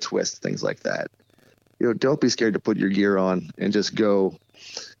see where they twist, things like that. Don't be scared to put your gear on and just go,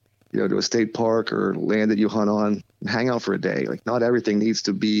 to a state park or land that you hunt on and hang out for a day. Like, not everything needs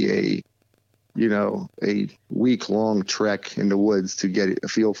to be a week-long trek in the woods to get a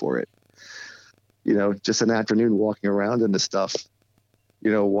feel for it. Just an afternoon walking around in the stuff,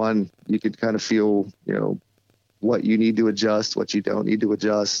 one, you could kind of feel, what you need to adjust, what you don't need to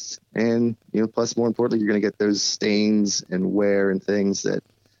adjust. And, plus more importantly, you're going to get those stains and wear and things that,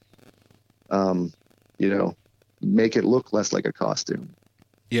 make it look less like a costume.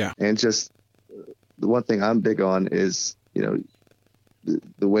 Yeah. And just the one thing I'm big on is,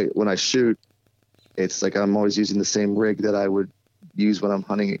 the way when I shoot, it's like I'm always using the same rig that I would use when I'm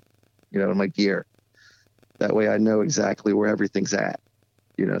hunting, in my gear. That way I know exactly where everything's at,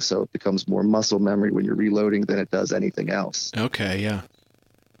 so it becomes more muscle memory when you're reloading than it does anything else. Okay. Yeah.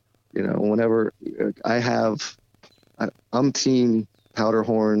 Whenever I'm team powder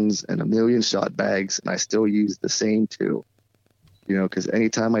horns and 1,000,000 shot bags, and I still use the same two, because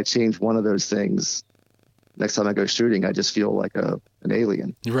anytime I change one of those things, next time I go shooting, I just feel like an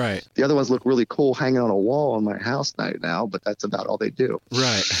alien. Right. The other ones look really cool hanging on a wall on my house now, but that's about all they do.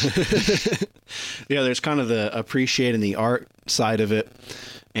 Right. Yeah, there's kind of the appreciating the art side of it,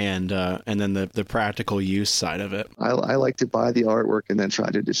 and then the practical use side of it. I like to buy the artwork and then try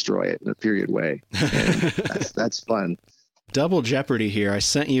to destroy it in a period way. And that's fun. Double jeopardy here. I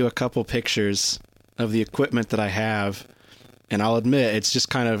sent you a couple pictures of the equipment that I have, and I'll admit it's just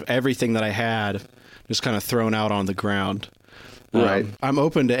kind of everything that I had just kind of thrown out on the ground. Right. I'm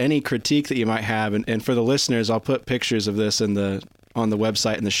open to any critique that you might have, and for the listeners, I'll put pictures of this on the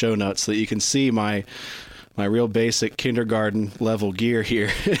website in the show notes so that you can see my real basic kindergarten level gear here.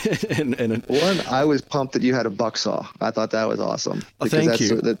 One, I was pumped that you had a buck saw. I thought that was awesome. Oh, thank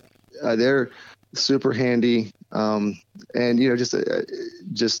you. They're super handy, and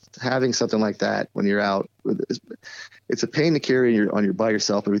just having something like that when you're out, it's a pain to carry by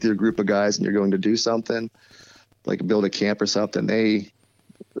yourself, but with your group of guys and you're going to do something like build a camp or something,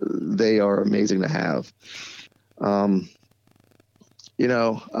 they are amazing to have. I'm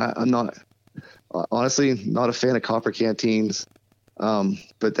honestly not a fan of copper canteens,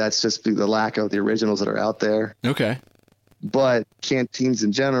 but that's just the lack of the originals that are out there. Okay. But canteens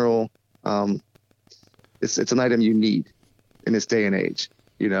in general, it's an item you need in this day and age.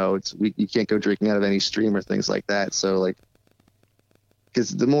 You can't go drinking out of any stream or things like that. So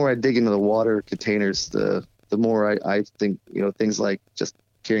because the more I dig into the water containers, the more I think, things like just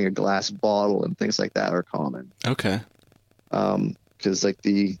carrying a glass bottle and things like that are common. Okay. Because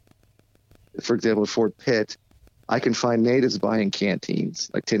for example, at Fort Pitt, I can find natives buying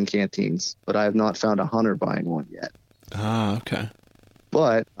canteens, like tin canteens, but I have not found a hunter buying one yet. Ah, okay.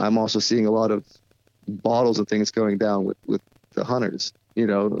 But I'm also seeing a lot of bottles and things going down with the hunters.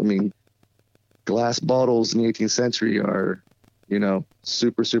 Glass bottles in the 18th century are,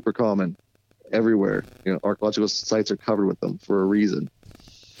 super, super common everywhere. Archaeological sites are covered with them for a reason.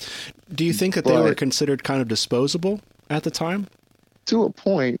 Do you think that they were considered kind of disposable at the time? To a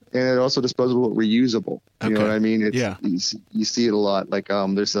point, and also disposable, reusable. You know what I mean? Yeah. You see it a lot. Like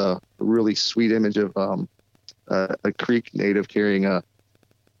there's a really sweet image of a Creek native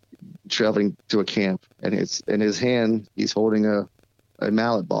traveling to a camp, and in his hand he's holding a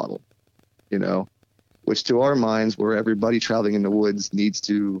mallet bottle, which to our minds, where everybody traveling in the woods needs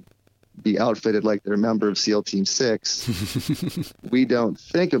to be outfitted like they're a member of SEAL Team 6, we don't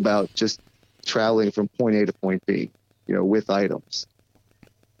think about just traveling from point A to point B, with items.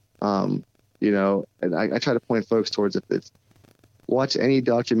 And I try to point folks towards it. Watch any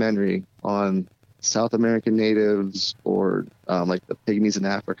documentary on South American natives or like the Pygmies in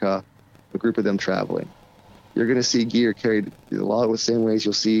Africa, a group of them traveling. You're going to see gear carried a lot of the same ways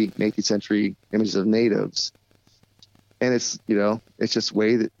you'll see 18th century images of natives. And it's just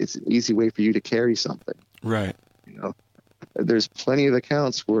it's an easy way for you to carry something. Right. There's plenty of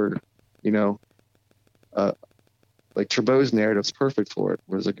accounts where, like Trebow's narrative's perfect for it.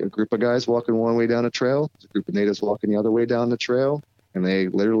 There's a group of guys walking one way down a trail, there's a group of natives walking the other way down the trail, and they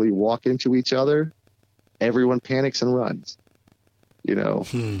literally walk into each other. Everyone panics and runs.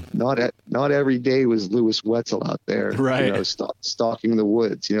 Not every day was Lewis Wetzel out there, right? Stalking the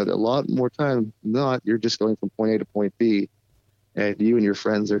woods. A lot more time than not, you're just going from point A to point B, and you and your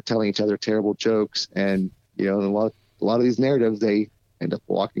friends are telling each other terrible jokes, and a lot of these narratives, they end up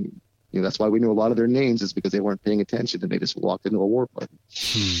walking. That's why we knew a lot of their names, is because they weren't paying attention and they just walked into a war party.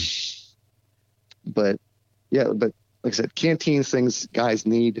 But Yeah, but like I said, canteen things guys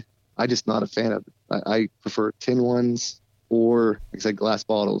need. I just not a fan of it. I prefer tin ones or, like I said, glass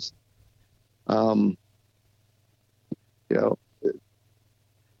bottles. You know,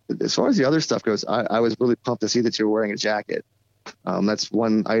 as far as the other stuff goes, I was really pumped to see that you're wearing a jacket. That's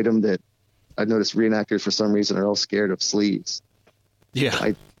one item that I noticed reenactors for some reason are all scared of sleeves.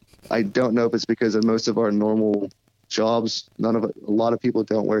 Yeah. I don't know if it's because of most of our normal jobs. A lot of people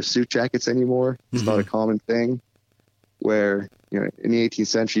don't wear suit jackets anymore. It's not a common thing. Where, you know, in the 18th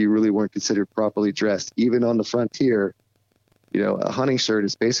century, you really weren't considered properly dressed. Even on the frontier, you know, a hunting shirt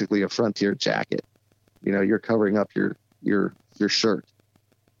is basically a frontier jacket. You know, you're covering up your shirt.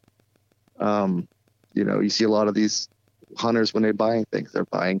 You know, you see a lot of these hunters when they're buying things, they're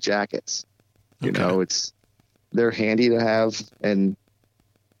buying jackets. You know, they're handy to have, and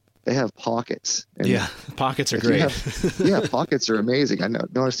they have pockets. And yeah, pockets are great. Pockets are amazing. I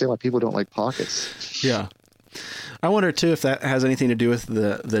don't understand why people don't like pockets. Yeah. I wonder too if that has anything to do with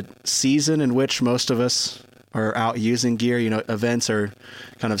the season in which most of us are out using gear. You know, events are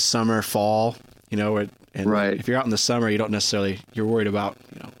kind of summer, fall, you know, and right. If you're out in the summer, you don't necessarily, you're worried about,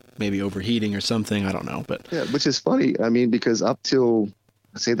 you know, maybe overheating or something. I don't know, but yeah, which is funny. I mean, because up till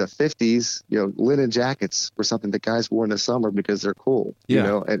say the 50s, you know, linen jackets were something that guys wore in the summer because they're cool. Yeah. You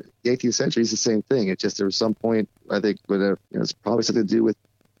know, and the 18th century is the same thing. It just, there was some point, I think, where it's probably something to do with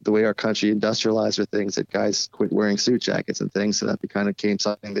the way our country industrialized or things, that guys quit wearing suit jackets and things. So that kind of became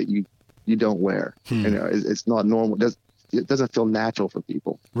something that you don't wear. You know, it's not normal. It doesn't feel natural for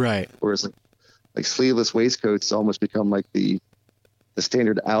people. Right. Whereas like sleeveless waistcoats almost become like the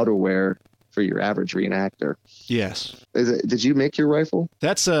standard outerwear for your average reenactor. Yes. Did you make your rifle?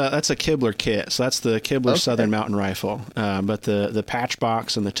 That's a Kibler kit. So that's the Kibler Southern Mountain Rifle. But the patch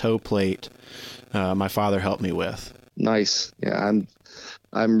box and the toe plate, my father helped me with. Nice. Yeah,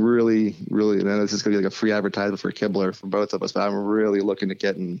 I'm really, really, and this is going to be like a free advertisement for Kibler for both of us, but I'm really looking to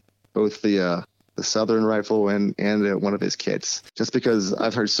get in both the Southern rifle and one of his kits, just because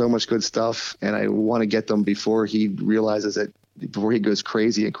I've heard so much good stuff, and I want to get them before he realizes it, before he goes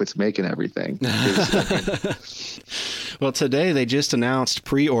crazy and quits making everything. Well, today they just announced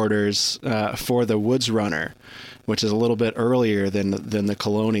pre-orders for the Woods Runner, which is a little bit earlier than the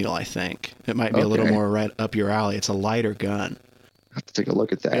Colonial, I think. It might be a little more right up your alley. It's a lighter gun. I have to take a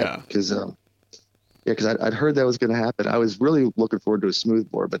look at that because I'd heard that was going to happen. I was really looking forward to a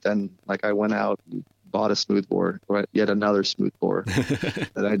smoothbore, but then like I went out and bought a smoothbore, or yet another smoothbore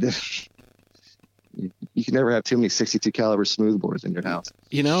that I did. You can never have too many 62 caliber smoothbores in your house.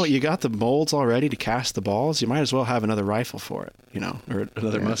 You know, you got the molds already to cast the balls. You might as well have another rifle for it, you know, or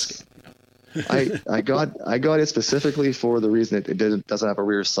another musket. I got it specifically for the reason it doesn't have a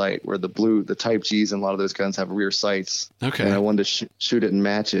rear sight, where the Type Gs and a lot of those guns have rear sights. Okay. And I wanted to shoot it in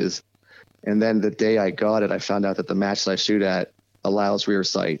matches. And then the day I got it, I found out that the match that I shoot at allows rear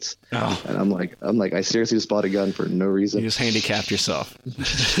sights. Oh. And I'm like, I seriously just bought a gun for no reason. You just handicapped yourself.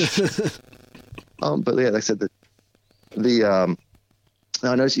 But yeah, like I said,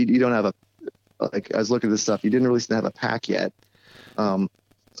 I noticed you don't have I was looking at this stuff. You didn't really have a pack yet.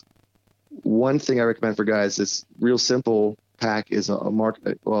 One thing I recommend for guys, this real simple pack is a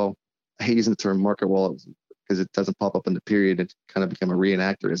market. Well, I hate using the term market wallet because it doesn't pop up in the period. It kind of become a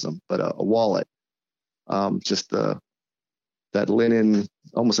reenactorism, but a wallet, just that linen,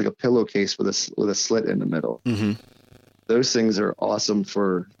 almost like a pillowcase with a slit in the middle. Mm-hmm. Those things are awesome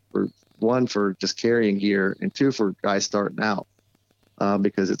for one, for just carrying gear, and two, for guys starting out,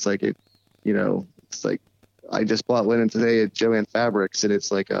 because it's like it's like I just bought linen today at Joann Fabrics, and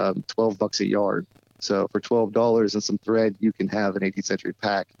it's like $12 a yard. So for $12 and some thread, you can have an 18th century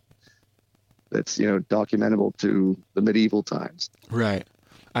pack that's documentable to the medieval times. Right.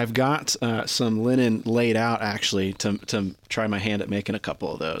 I've got some linen laid out actually to try my hand at making a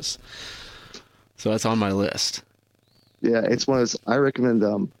couple of those. So that's on my list. Yeah, it's one of those. I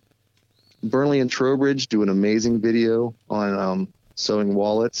recommend Burnley and Trowbridge do an amazing video on sewing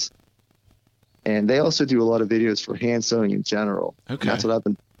wallets. And they also do a lot of videos for hand sewing in general. Okay. And that's what I've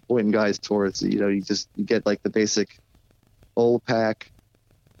been pointing guys towards. You get like the basic old pack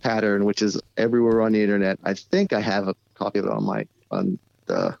pattern, which is everywhere on the internet. I think I have a copy of it on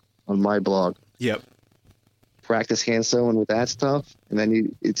my blog. Yep. Practice hand sewing with that stuff, and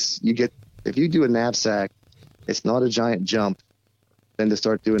then if you do a knapsack, it's not a giant jump then to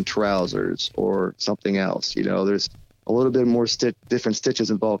start doing trousers or something else. There's a little bit more different stitches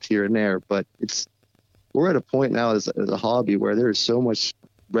involved here and there, but we're at a point now as a hobby where there's so much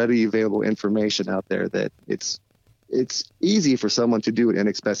readily available information out there that it's easy for someone to do an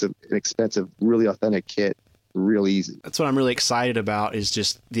inexpensive, really authentic kit real easy. That's what I'm really excited about, is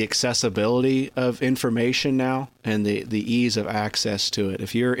just the accessibility of information now and the ease of access to it.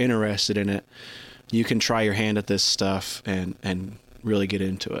 If you're interested in it, you can try your hand at this stuff and really get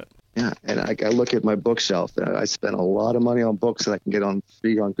into it. Yeah, and I look at my bookshelf. I spent a lot of money on books that I can get on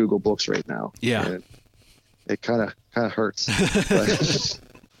free on Google Books right now. Yeah, and it kind of hurts.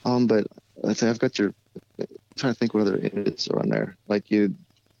 But let's say I've got your. I'm trying to think what other images are on there. Like you,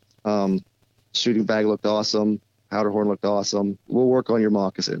 shooting bag looked awesome. Powder horn looked awesome. We'll work on your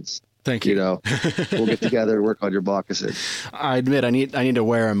moccasins. Thank you. You know, we'll get together and work on your moccasins. I admit I need to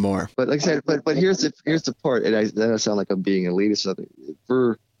wear them more. But like I said, but here's the part. And then I sound like I'm being elitist.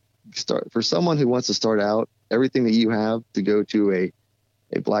 Or something. For someone who wants to start out, everything that you have to go to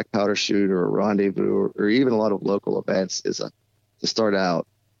a black powder shoot or a rendezvous or even a lot of local events is to start out.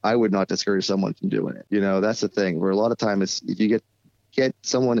 I would not discourage someone from doing it. You know, that's the thing. Where a lot of times if you get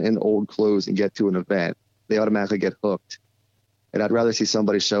someone in old clothes and get to an event, they automatically get hooked. And I'd rather see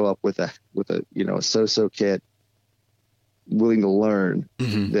somebody show up with a a so-so kit, willing to learn,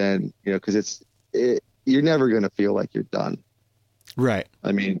 than because you're never going to feel like you're done. Right.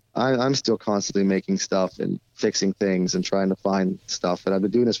 I mean, I'm still constantly making stuff and fixing things and trying to find stuff. And I've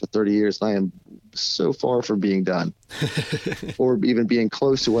been doing this for 30 years, and I am so far from being done or even being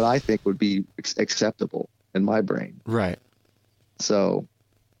close to what I think would be acceptable in my brain. Right. So,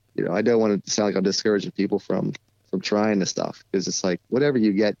 I don't want to sound like I'm discouraging people from trying this stuff, because it's like, whatever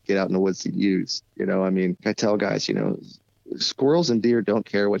you get out in the woods to use. I mean, I tell guys, squirrels and deer don't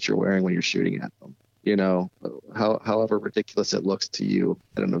care what you're wearing when you're shooting at them. However ridiculous it looks to you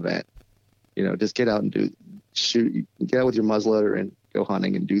at an event, just get out and get out with your muzzleloader and go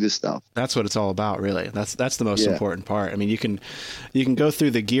hunting and do this stuff. That's what it's all about, really. That's the most important part. I mean, you can go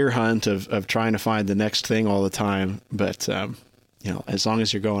through the gear hunt of trying to find the next thing all the time, but as long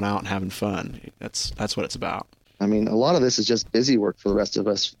as you're going out and having fun, that's what it's about. I mean, a lot of this is just busy work for the rest of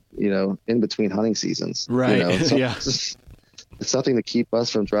us, in between hunting seasons. Right. Yeah. It's something to keep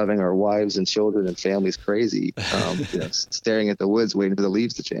us from driving our wives and children and families crazy, staring at the woods, waiting for the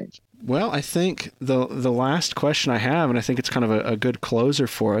leaves to change. Well, I think the last question I have, and I think it's kind of a good closer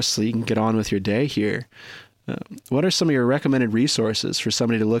for us so you can get on with your day here. What are some of your recommended resources for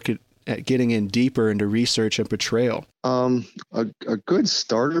somebody to look at getting in deeper into research and portrayal? A good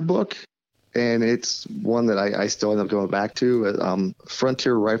starter book, and it's one that I still end up going back to,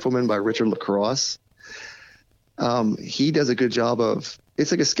 Frontier Rifleman by Richard LaCrosse. He does a good job of,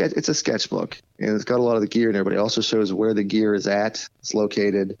 it's a sketchbook, and it's got a lot of the gear in there, but it also shows where the gear is at, it's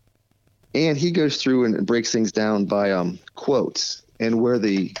located. And he goes through and breaks things down by quotes and where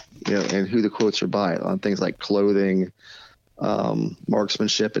and who the quotes are by on things like clothing,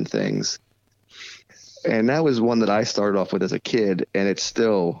 marksmanship and things. And that was one that I started off with as a kid, and it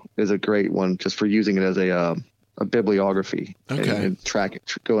still is a great one just for using it as a bibliography. Okay. And track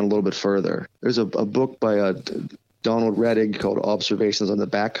it, going a little bit further. There's a book by Donald Rettig called Observations on the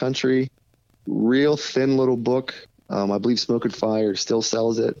Backcountry. Real thin little book. I believe Smoke and Fire still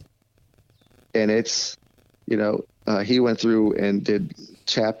sells it. And it's, he went through and did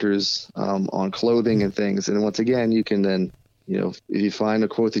chapters on clothing and things. And once again, you can then, if you find a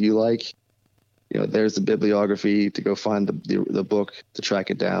quote that you like, there's the bibliography to go find the book to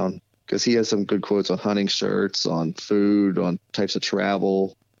track it down. Because he has some good quotes on hunting shirts, on food, on types of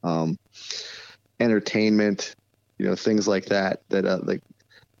travel, entertainment, things like that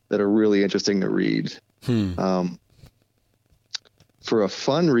are really interesting to read. For a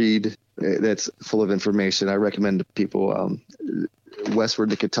fun read that's full of information, I recommend to people Westward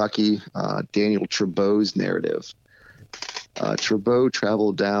to Kentucky, Daniel Trabeau's narrative. Trabeau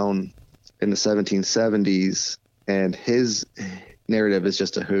traveled down in the 1770s, and his narrative is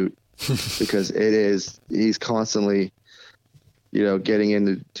just a hoot. Because he's constantly, getting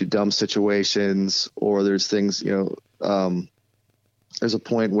into dumb situations, or there's things, there's a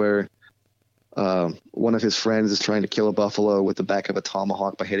point where one of his friends is trying to kill a buffalo with the back of a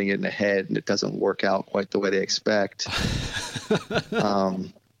tomahawk by hitting it in the head, and it doesn't work out quite the way they expect.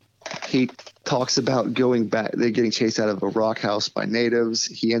 He talks about going back, they're getting chased out of a rock house by natives.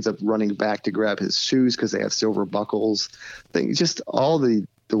 He ends up running back to grab his shoes because they have silver buckles. Just all the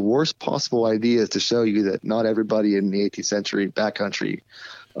worst possible ideas to show you that not everybody in the 18th century backcountry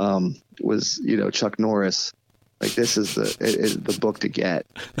was, Chuck Norris. Like, this is the book to get.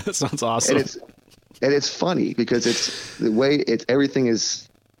 That sounds awesome. And it's funny because it's the way everything is.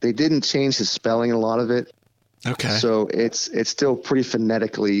 They didn't change his spelling in a lot of it. Okay. So it's still pretty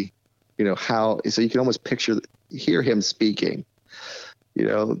phonetically, so you can almost hear him speaking.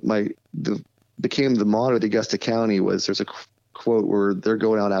 Became the motto of Augusta County was, there's a quote where they're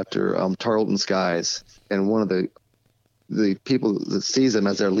going out after Tarleton Skies, and one of the people that sees them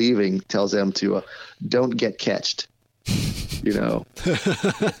as they're leaving tells them to don't get catched. You know,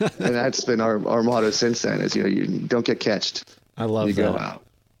 and that's been our motto since then is, you know, you don't get catched. I love you that. Go out.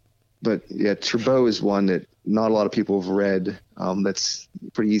 But yeah, Trabeau is one that not a lot of people have read. That's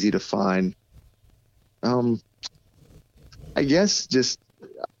pretty easy to find. I guess just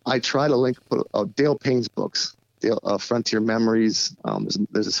I try to put Dale Payne's books, Frontier Memories.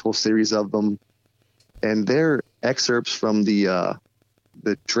 There's this whole series of them, and they're excerpts from the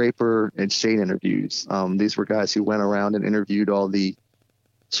Draper and Shane interviews. These were guys who went around and interviewed all the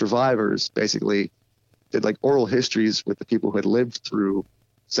survivors, basically did like oral histories with the people who had lived through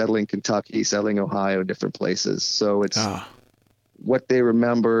settling Kentucky, settling Ohio, different places. So it's what they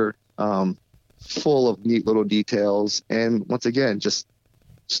remember, full of neat little details. And once again, just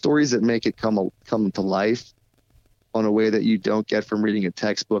stories that make it come to life on a way that you don't get from reading a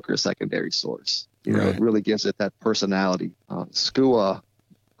textbook or a secondary source. You know, it really gives it that personality. Skua,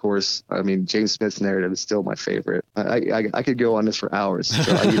 of course, I mean, James Smith's narrative is still my favorite. I could go on this for hours.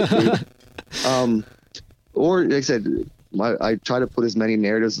 So or like I said, I try to put as many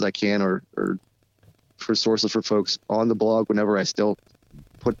narratives as I can or for sources for folks on the blog whenever I still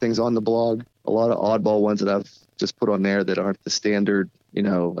put things on the blog. A lot of oddball ones that I've just put on there that aren't the standard, you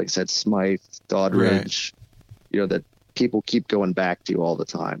know, like I said, Smythe, Doddridge, you know, that people keep going back to all the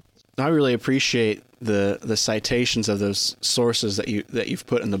time. I really appreciate the citations of those sources that you've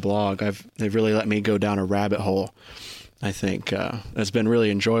put in the blog. They've really let me go down a rabbit hole. I think it's been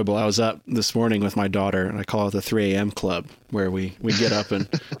really enjoyable. I was up this morning with my daughter, and I call it the 3 a.m. club, where we get up and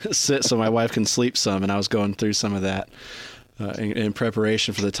sit so my wife can sleep some. And I was going through some of that in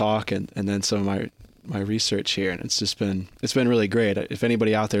preparation for the talk, and then some of my research here, and it's been really great. If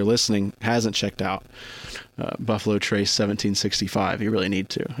anybody out there listening hasn't checked out Buffalo Trace 1765, you really need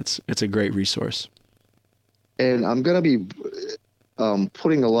to. It's a great resource. And I'm gonna be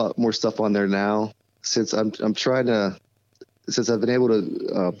putting a lot more stuff on there now, since I've been able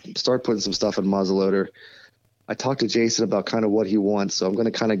to start putting some stuff in muzzleloader. I talked to Jason about kind of what he wants, so I'm going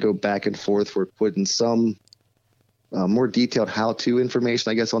to kind of go back and forth for putting some more detailed how-to information,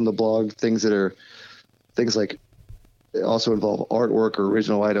 I guess, on the blog. Things like also involve artwork or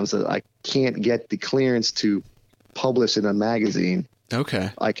original items that I can't get the clearance to publish in a magazine. Okay.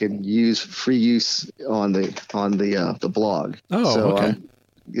 I can use free use on the blog. Oh, so, okay.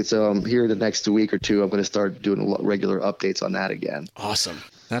 So here the next week or two, I'm going to start doing regular updates on that again. Awesome.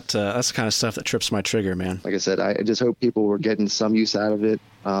 That's the kind of stuff that trips my trigger, man. Like I said, I just hope people were getting some use out of it.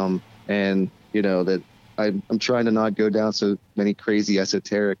 And you know, that I'm trying to not go down so many crazy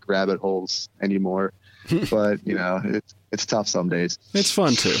esoteric rabbit holes anymore. But you know, it's tough some days. It's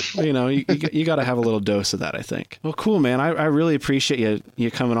fun too. You know, you got to have a little dose of that, I think. Well, cool, man. I really appreciate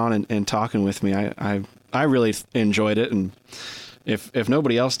you coming on and talking with me. I really enjoyed it, and if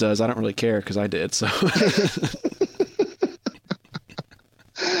nobody else does, I don't really care, because I did. So.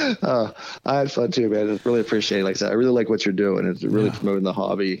 I had fun too, man. I really appreciate it. Like I said, I really like what you're doing. It's really promoting the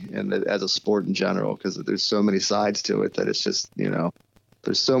hobby and as a sport in general, because there's so many sides to it that it's just, you know,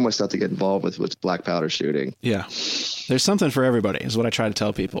 there's so much stuff to get involved with black powder shooting. Yeah. There's something for everybody is what I try to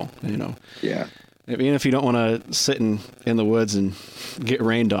tell people, you know. Yeah. Even if you don't want to sit in the woods and get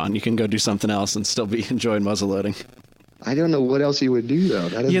rained on, you can go do something else and still be enjoying muzzleloading. I don't know what else you would do, though.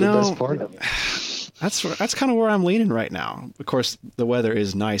 That is the best part of it. That's kind of where I'm leaning right now. Of course, the weather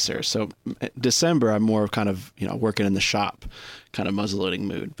is nicer. So December, I'm more kind of, you know, working in the shop kind of muzzleloading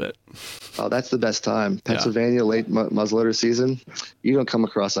mood. But that's the best time. Pennsylvania, late muzzleloader season, you don't come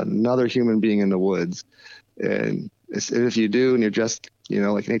across another human being in the woods. And if you do, and you're just, you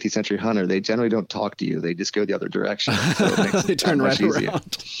know, like an 18th century hunter, they generally don't talk to you. They just go the other direction. So it makes they turn right easier.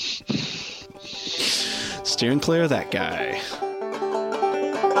 Around. Steering clear of that guy.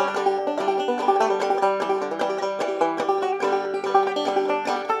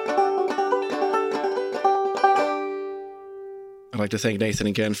 I'd like to thank Nathan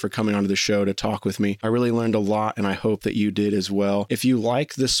again for coming onto the show to talk with me. I really learned a lot, and I hope that you did as well. If you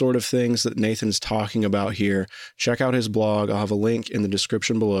like the sort of things that Nathan's talking about here, check out his blog. I'll have a link in the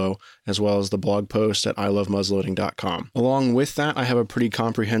description below, as well as the blog post at ilovemuzzleloading.com. Along with that, I have a pretty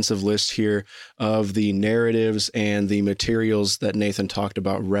comprehensive list here of the narratives and the materials that Nathan talked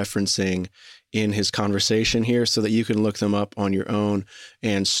about referencing in his conversation here, so that you can look them up on your own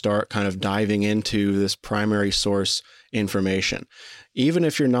and start kind of diving into this primary source information. Even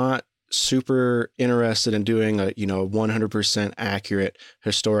if you're not super interested in doing a 100% accurate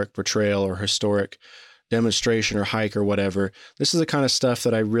historic portrayal or historic demonstration or hike or whatever, this is the kind of stuff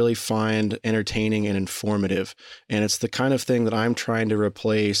that I really find entertaining and informative. And it's the kind of thing that I'm trying to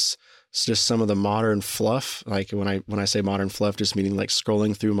replace just some of the modern fluff. Like when I say modern fluff, just meaning like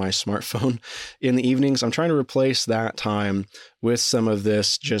scrolling through my smartphone in the evenings. I'm trying to replace that time with some of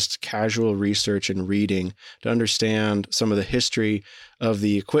this just casual research and reading to understand some of the history of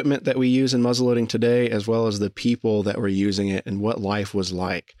the equipment that we use in muzzleloading today, as well as the people that were using it and what life was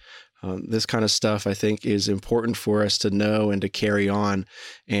like. This kind of stuff, I think, is important for us to know and to carry on.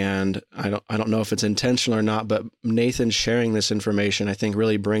 And I don't know if it's intentional or not, but Nathan sharing this information, I think,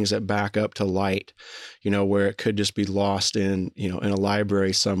 really brings it back up to light, where it could just be lost in a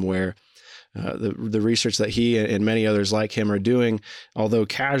library somewhere. The research that he and many others like him are doing, although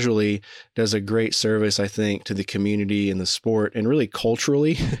casually, does a great service, I think, to the community and the sport, and really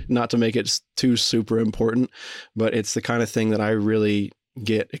culturally, not to make it too super important, but it's the kind of thing that I really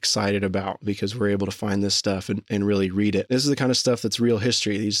get excited about because we're able to find this stuff and really read it. This is the kind of stuff that's real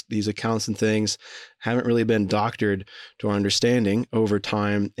history. These accounts and things haven't really been doctored to our understanding over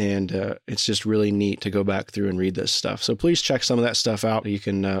time, and it's just really neat to go back through and read this stuff. So please check some of that stuff out. You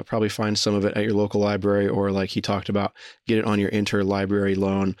can probably find some of it at your local library, or like he talked about, get it on your interlibrary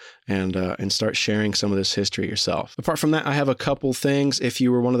loan and start sharing some of this history yourself. Apart from that, I have a couple things. If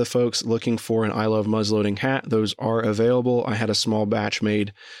you were one of the folks looking for an I Love Muzzleloading hat, those are available. I had a small batch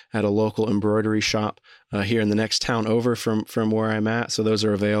made at a local embroidery shop here in the next town over from where I'm at. So those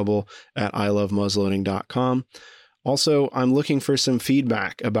are available at ilovemuzzleloading.com. Also, I'm looking for some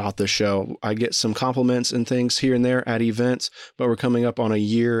feedback about the show. I get some compliments and things here and there at events, but we're coming up on a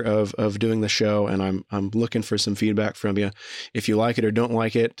year of doing the show, and I'm looking for some feedback from you. If you like it or don't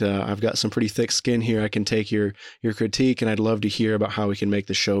like it, I've got some pretty thick skin here. I can take your critique, and I'd love to hear about how we can make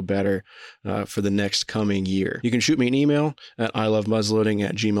the show better for the next coming year. You can shoot me an email at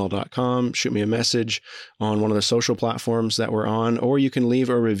ilovemuzzleloading@gmail.com. Shoot me a message on one of the social platforms that we're on, or you can leave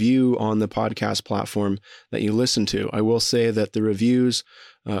a review on the podcast platform that you listen to. I will say that the reviews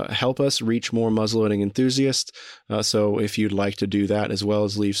help us reach more muzzleloading enthusiasts. So if you'd like to do that, as well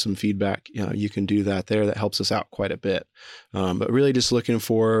as leave some feedback, you can do that there. That helps us out quite a bit. But really just looking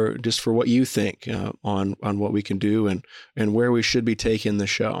for what you think on what we can do and where we should be taking the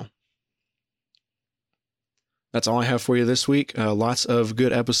show. That's all I have for you this week. Lots of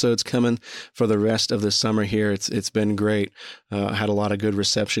good episodes coming for the rest of the summer here. It's been great. I had a lot of good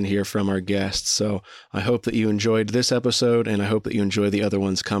reception here from our guests. So I hope that you enjoyed this episode, and I hope that you enjoy the other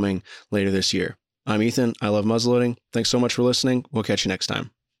ones coming later this year. I'm Ethan. I love muzzleloading. Thanks so much for listening. We'll catch you next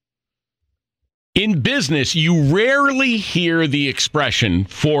time. In business, you rarely hear the expression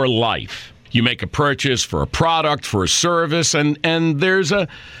 "for life." You make a purchase for a product, for a service, and there's a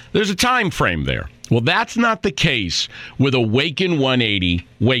time frame there. Well, that's not the case with Awaken 180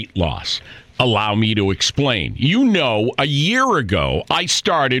 weight loss. Allow me to explain. A year ago, I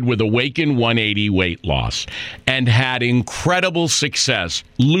started with Awaken 180 weight loss and had incredible success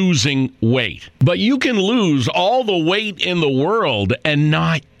losing weight. But you can lose all the weight in the world and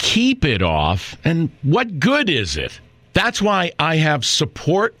not keep it off. And what good is it? That's why I have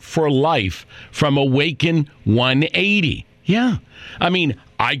support for life from Awaken 180. Yeah.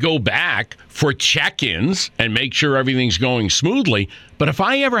 I go back for check-ins and make sure everything's going smoothly. But if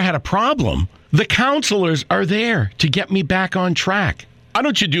I ever had a problem, the counselors are there to get me back on track. Why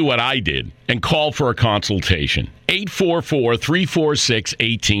don't you do what I did and call for a consultation?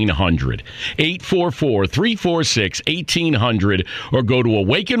 844-346-1800. 844-346-1800, or go to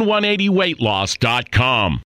awaken180weightloss.com.